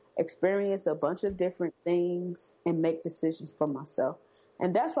to experience a bunch of different things and make decisions for myself.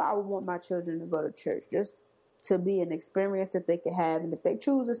 And that's why I would want my children to go to church, just to be an experience that they can have. And if they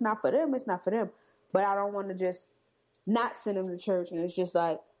choose it's not for them, it's not for them. But I don't want to just not send them to church and it's just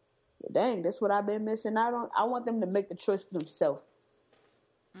like, dang, that's what I've been missing out on. I want them to make the choice for themselves.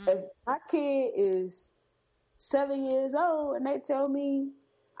 If my kid is 7 years old and they tell me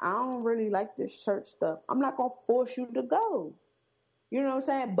I don't really like this church stuff, I'm not gonna force you to go. You know what I'm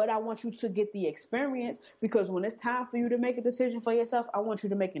saying? But I want you to get the experience, because when it's time for you to make a decision for yourself, I want you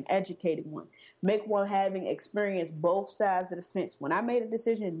to make an educated one. Make one having experienced both sides of the fence. When I made a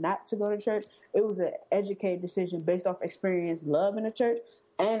decision not to go to church, it was an educated decision based off experience, love in the church,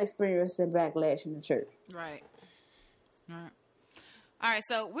 and experiencing backlash in the church. Right. All right,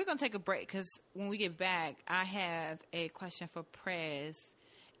 so we're going to take a break, because when we get back, I have a question for Prez.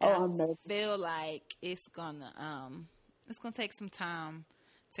 I'm nervous. I feel like it's going to take some time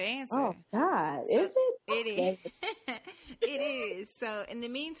to answer. Oh, God. So is it? It is. It is. So, in the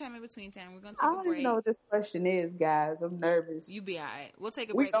meantime, in between time, we're going to take a break. I don't even know what this question is, guys. I'm nervous. You be all right. We'll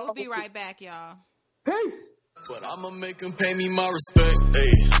take a break. We'll be right back, y'all. Peace. But I'ma make him pay me my respect,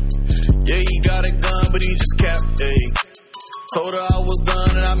 ayy. Yeah, he got a gun, but he just capped, ayy. Told her I was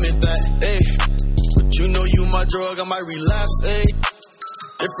done and I meant that, ayy. But you know you my drug, I might relapse, ayy.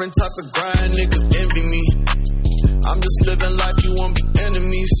 Different type of grind, niggas envy me. I'm just living life, you won't be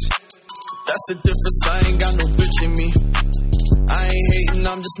enemies. That's the difference, I ain't got no bitch in me. I ain't hating,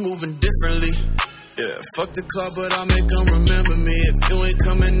 I'm just moving differently. Yeah, fuck the club, but I'll make them remember me. If you ain't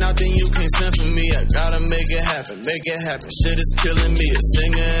coming out, then you can't send for me. I gotta make it happen, make it happen. Shit is killing me. A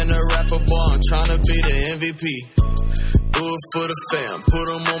singer and a rapper, boy, I'm tryna be the MVP. Do it for the fam, put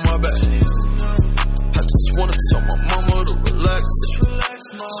them on my back. I just wanna tell my mama to relax.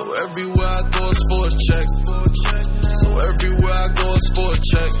 So everywhere I go is for a check. So everywhere I go is for a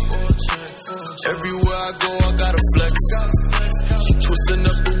check. Everywhere I go, I gotta flex. She twisting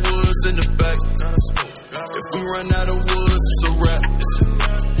up the woods in the back. If we run out of woods, it's a wrap.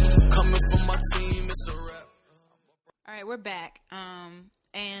 Coming from my team, it's a wrap. All right, we're back.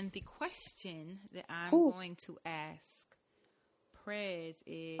 And the question that I'm going to ask Prez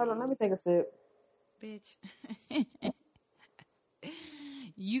is... Hold on, let me take a sip. Bitch.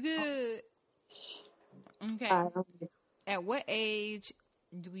 You good? Okay. At what age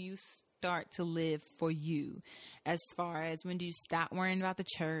do you start to live for you? As far as, when do you stop worrying about the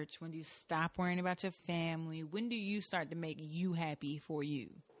church? When do you stop worrying about your family? When do you start to make you happy for you?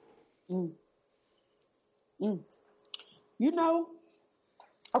 You know,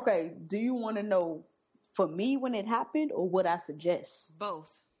 okay, do you want to know for me when it happened, or what I suggest?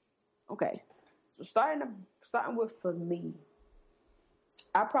 Both. Okay. So starting with for me,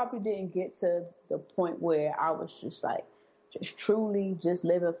 I probably didn't get to the point where I was just like, just truly just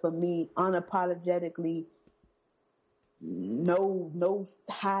living for me, unapologetically, no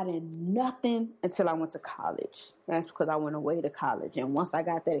hiding nothing, until I went to college. That's because I went away to college. And once I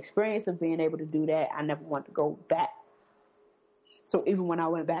got that experience of being able to do that, I never wanted to go back. So even when I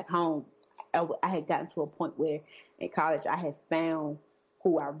went back home, I had gotten to a point where in college I had found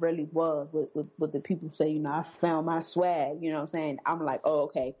who I really was. With the people say, you know, I found my swag, you know what I'm saying? I'm like, oh,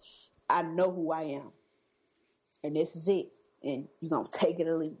 okay, I know who I am. And this is it. And you're going to take it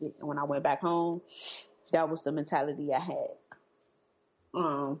or leave it. And when I went back home, that was the mentality I had.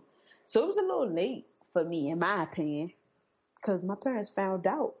 So it was a little late for me, in my opinion, because my parents found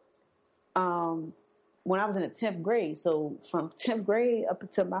out when I was in the 10th grade. So from 10th grade up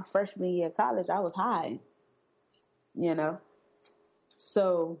until my freshman year of college, I was hiding, you know.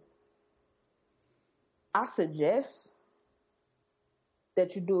 So I suggest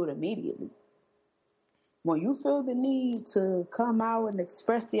that you do it immediately. When you feel the need to come out and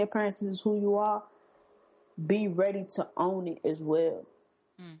express to your parents this is who you are, be ready to own it as well.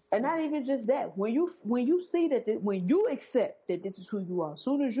 And not even just that. When you see that, when you accept that this is who you are, as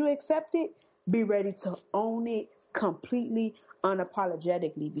soon as you accept it, be ready to own it completely,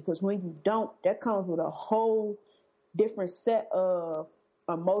 unapologetically. Because when you don't, that comes with a whole different set of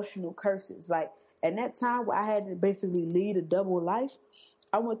emotional curses. Like at that time where I had to basically lead a double life,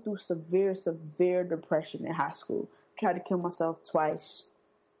 I went through severe depression in high school. Tried to kill myself twice.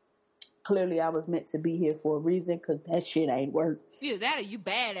 Clearly, I was meant to be here for a reason, because that shit ain't work. Either that or you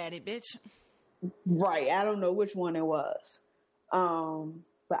bad at it, bitch. Right. I don't know which one it was.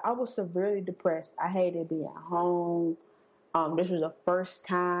 But I was severely depressed. I hated being at home. This was the first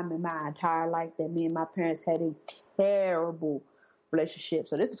time in my entire life that me and my parents had a terrible relationship.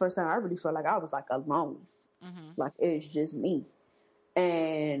 So this is the first time I really felt like I was like alone. Like it's just me.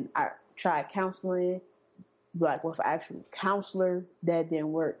 And I tried counseling, like with an actual counselor. That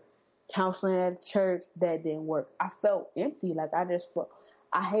didn't work. Counseling at church, that didn't work. I felt empty. Like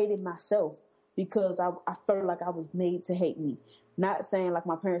I hated myself, because I felt like I was made to hate me. Not saying like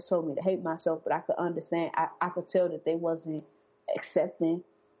my parents told me to hate myself, but I could understand. I could tell that they wasn't accepting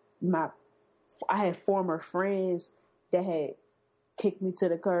I had former friends that had kicked me to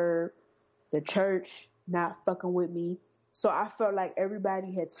the curb, the church not fucking with me. So I felt like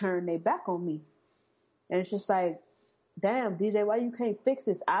everybody had turned their back on me. And it's just like, damn, DJ, why you can't fix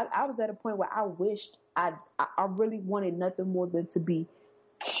this? I was at a point where I wished I really wanted nothing more than to be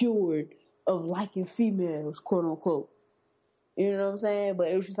cured of liking females, quote unquote. You know what I'm saying? But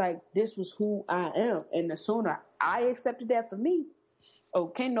it was just like, this was who I am. And the sooner I accepted that for me,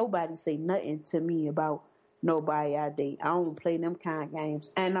 can't nobody say nothing to me about nobody I date. I don't play them kind of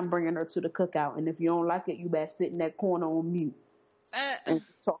games. And I'm bringing her to the cookout. And if you don't like it, you better sit in that corner on mute. And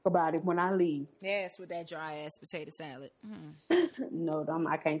talk about it when I leave. Yes, with that dry ass potato salad. No,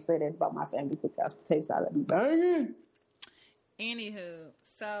 I can't say that about my family cookouts. Potato salad be burning. Anywho,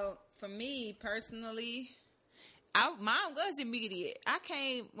 so for me personally, mine was immediate.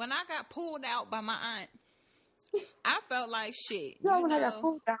 When I got pulled out by my aunt, I felt like shit. When I got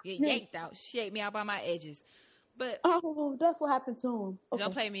pulled out. Yanked out. She yanked me out by my edges. But that's what happened to him. Okay.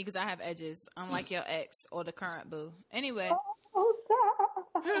 Don't play me because I have edges, unlike your ex or the current boo. Anyway.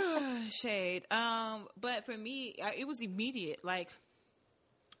 Shade. But for me, it was immediate. Like,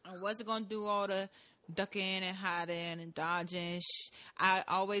 I wasn't gonna do all the ducking and hiding and dodging. I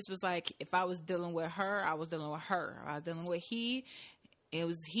always was like, if I was dealing with her, I was dealing with her. If I was dealing with he, it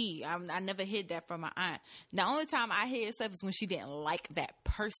was he. I never hid that from my aunt. The only time I hid stuff is when she didn't like that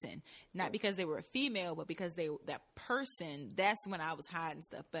person, not because they were a female, but because that person. That's when I was hiding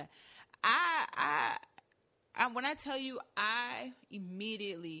stuff. But when I tell you, I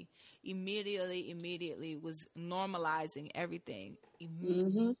immediately was normalizing everything.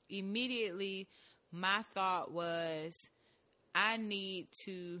 Immediately, my thought was, I need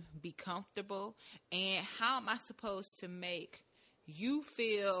to be comfortable. And how am I supposed to make you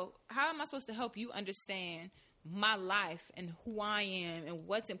feel? How am I supposed to help you understand my life and who I am and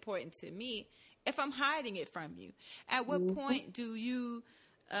what's important to me if I'm hiding it from you? At what point do you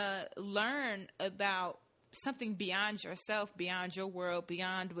learn about something beyond yourself, beyond your world,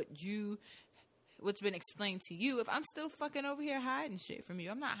 beyond what's been explained to you, if I'm still fucking over here hiding shit from you?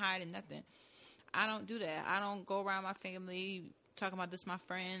 I'm not hiding nothing. I don't do that. I don't go around my family talking about this my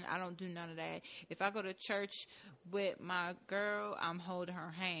friend. I don't do none of that. If I go to church with my girl, I'm holding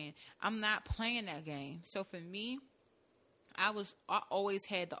her hand. I'm not playing that game. So for me, I always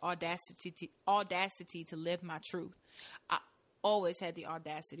had the audacity to live my truth. I always had the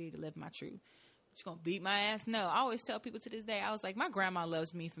audacity to live my truth. She's gonna beat my ass? No. I always tell people to this day, I was like, my grandma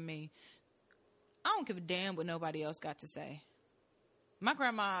loves me for me. I don't give a damn what nobody else got to say. My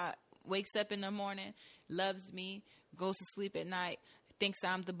grandma wakes up in the morning, loves me, goes to sleep at night, thinks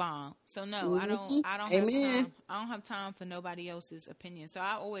I'm the bomb. So no, I don't have time. I don't have time for nobody else's opinion. So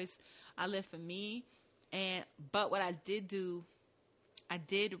I live for me. But what I did do, I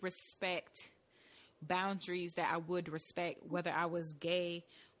did respect boundaries that I would respect, whether I was gay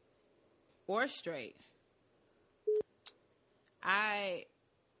or straight.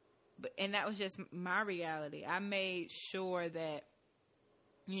 And that was just my reality. I made sure that,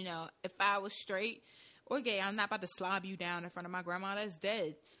 if I was straight or gay, I'm not about to slob you down in front of my grandma. That's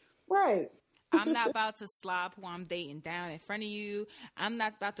dead. Right. I'm not about to slob who I'm dating down in front of you. I'm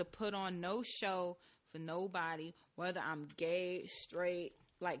not about to put on no show for nobody, whether I'm gay, straight,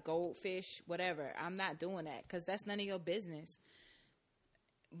 like goldfish, whatever. I'm not doing that because that's none of your business.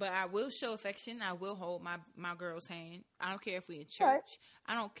 But I will show affection. I will hold my girl's hand. I don't care if we're in church. Right.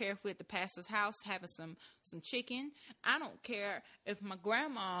 I don't care if we're at the pastor's house having some chicken. I don't care if my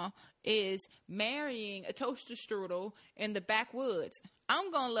grandma is marrying a toaster strudel in the backwoods.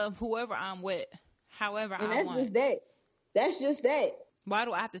 I'm going to love whoever I'm with, however I want. And that's just that. Why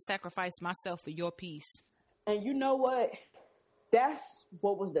do I have to sacrifice myself for your peace? And you know what? That's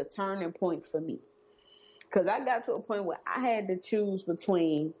what was the turning point for me. Because I got to a point where I had to choose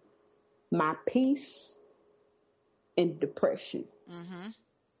between my peace and depression. Mm-hmm.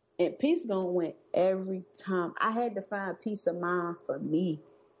 And peace gonna win every time. I had to find peace of mind for me.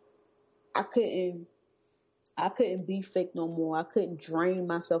 I couldn't be fake no more. I couldn't drain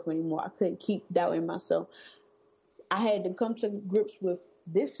myself anymore. I couldn't keep doubting myself. I had to come to grips with,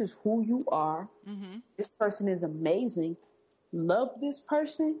 this is who you are. Mm-hmm. This person is amazing. Love this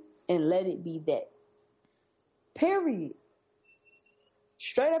person and let it be that. Period.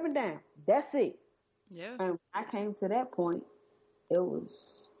 Straight up and down. That's it. Yeah. And when I came to that point, it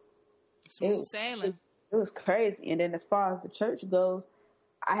was smooth sailing. It was crazy. And then as far as the church goes,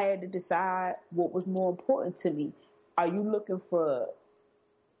 I had to decide what was more important to me. Are you looking for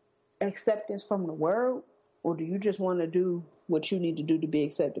acceptance from the world, or do you just want to do what you need to do to be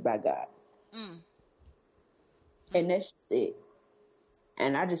accepted by God? And that's just it.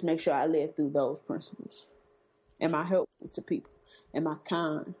 And I just make sure I live through those principles. Am I helpful to people? Am I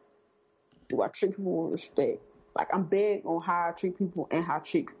kind? Do I treat people with respect? Like, I'm big on how I treat people and how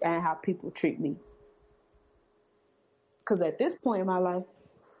people treat me. Because at this point in my life,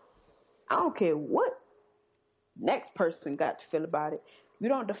 I don't care what next person got to feel about it. You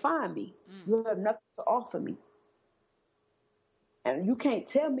don't define me. You have nothing to offer me. And you can't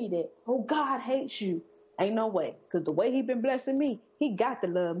tell me that, oh, God hates you. Ain't no way. Because the way he been blessing me, he got to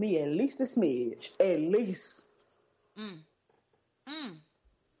love me at least a smidge. At least.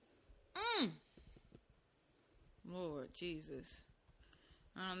 Lord Jesus.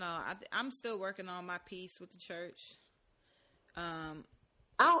 I don't know. I'm still working on my peace with the church. That's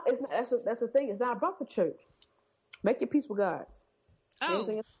the thing. It's not about the church. Make your peace with God. God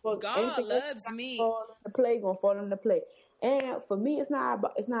loves me. Gonna fall into play. And for me, it's not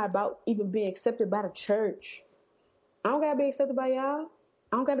about even being accepted by the church. I don't gotta be accepted by y'all.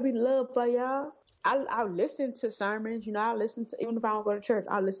 I don't gotta be loved by y'all. I listen to sermons. You know, even if I don't go to church,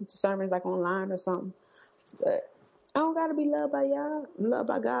 I listen to sermons like online or something. But I don't gotta be loved by y'all. I'm loved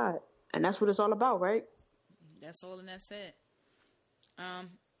by God, and that's what it's all about, right? That's all, and that's it.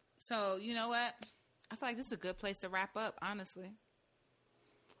 So you know what? I feel like this is a good place to wrap up. Honestly,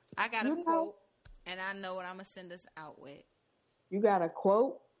 I got a quote, and I know what I'm gonna send this out with. You got a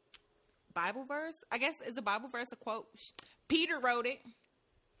quote? Bible verse? I guess is a Bible verse a quote? Peter wrote it.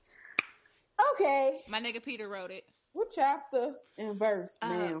 Okay, my nigga Peter wrote it. What chapter and verse,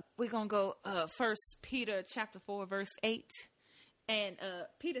 ma'am? We're going to go 1 Peter chapter 4, verse 8. And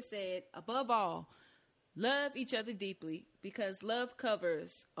Peter said, above all, love each other deeply because love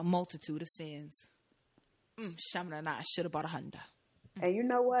covers a multitude of sins. I should have bought a Honda. And you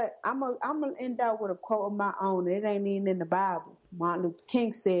know what? I'm gonna end out with a quote of my own. It ain't even in the Bible. Martin Luther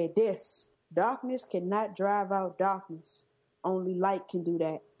King said this: darkness cannot drive out darkness. Only light can do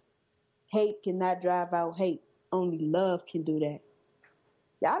that. Hate cannot drive out hate. Only love can do that.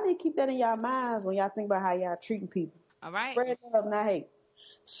 Y'all need to keep that in y'all minds when y'all think about how y'all treating people. All right. Spread love, not hate.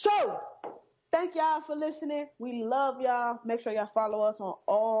 So, thank y'all for listening. We love y'all. Make sure y'all follow us on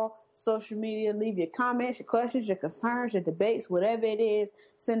all social media. Leave your comments, your questions, your concerns, your debates, whatever it is.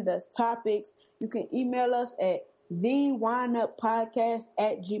 Send us topics. You can email us at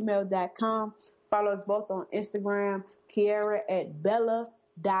thewineuppodcast@gmail.com. Follow us both on Instagram. Kiara at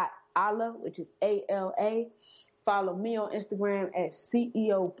Bella.Ala, which is ALA. Follow me on Instagram at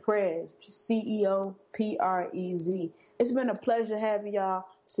CEO Prez, which is CEOPREZ. It's been a pleasure having y'all.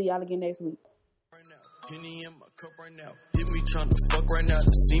 See y'all again next week. Henny in my cup right now. Hit me tryna fuck right now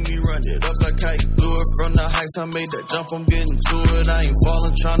to see me run it up like how you do it from the heights. I made that jump, I'm getting to it. I ain't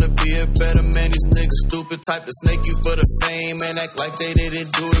falling, tryna be a better man. These niggas stupid, type of snake you for the fame and act like they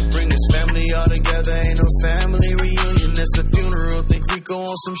didn't do it. Bring this family all together, ain't no family reunion. It's a funeral. Think Rico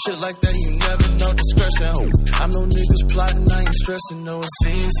on some shit like that. You never know discretion. I know niggas plotting, I ain't stressing. No, it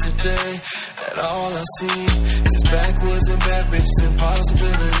seems today that all I see is backwards and bad bitches and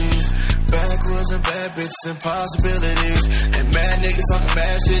possibilities. Backwards and bad bitches and possibilities. And mad niggas on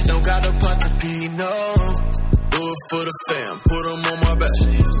mad shit, don't got a pot to pee, no. Do it for the fam, put them on my back.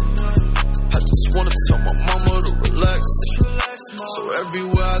 I just wanna tell my mama to relax. So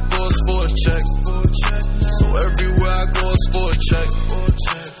everywhere I go is for a check. So everywhere I go is for a check.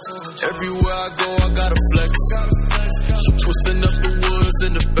 Everywhere I go I gotta flex. She twisting up the woods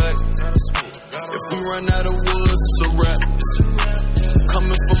in the back. If we run out of woods, it's a wrap.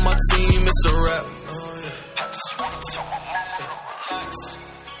 Coming for my team, it's a wrap. I just wanna tell my mama to relax.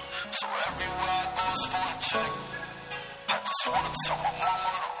 So everywhere I go is for a check. I just wanna tell my mama to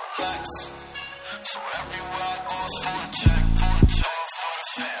relax. So everywhere I go is for a check. For the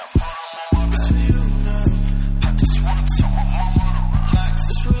fam, put them on my back. I just wanna tell my mama to relax.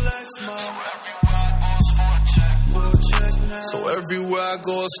 Just relax, mom. So everywhere I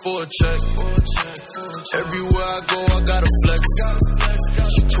go is for a check. Everywhere I go I gotta flex.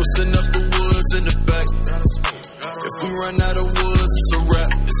 She twisting up the woods in the back. If we run out of woods, it's a wrap.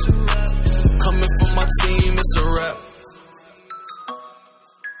 Coming for my team, it's a wrap.